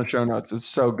throw that in the show notes. It's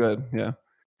so good. Yeah.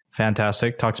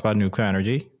 Fantastic. Talks about nuclear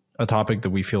energy, a topic that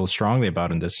we feel strongly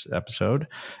about in this episode,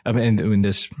 in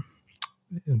this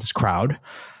crowd.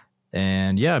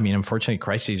 And yeah, I mean, unfortunately,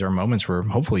 crises are moments where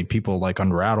hopefully people like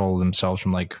unravel themselves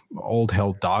from like old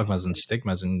held dogmas and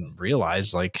stigmas and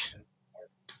realize like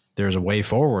there's a way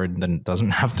forward, then it doesn't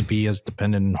have to be as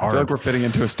dependent and hard. I feel like we're fitting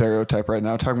into a stereotype right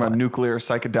now, talking about nuclear,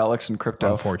 psychedelics, and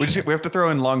crypto. We have to throw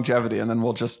in longevity, and then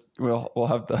we'll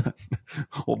have the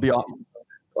we'll be on.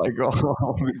 Like,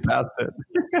 we'll be past it.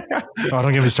 Oh,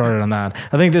 don't get me started on that.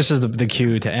 I think this is the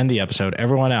cue to end the episode.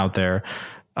 Everyone out there,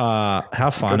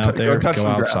 have fun out there. Go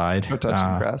outside. Go touch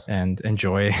some grass. And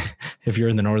enjoy. If you're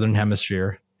in the northern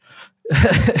hemisphere,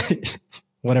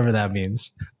 whatever that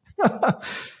means. All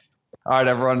right,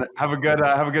 everyone. Have a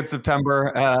good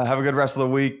September. Have a good rest of the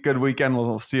week. Good weekend.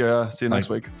 We'll see you next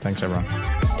week. Thanks,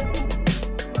 everyone.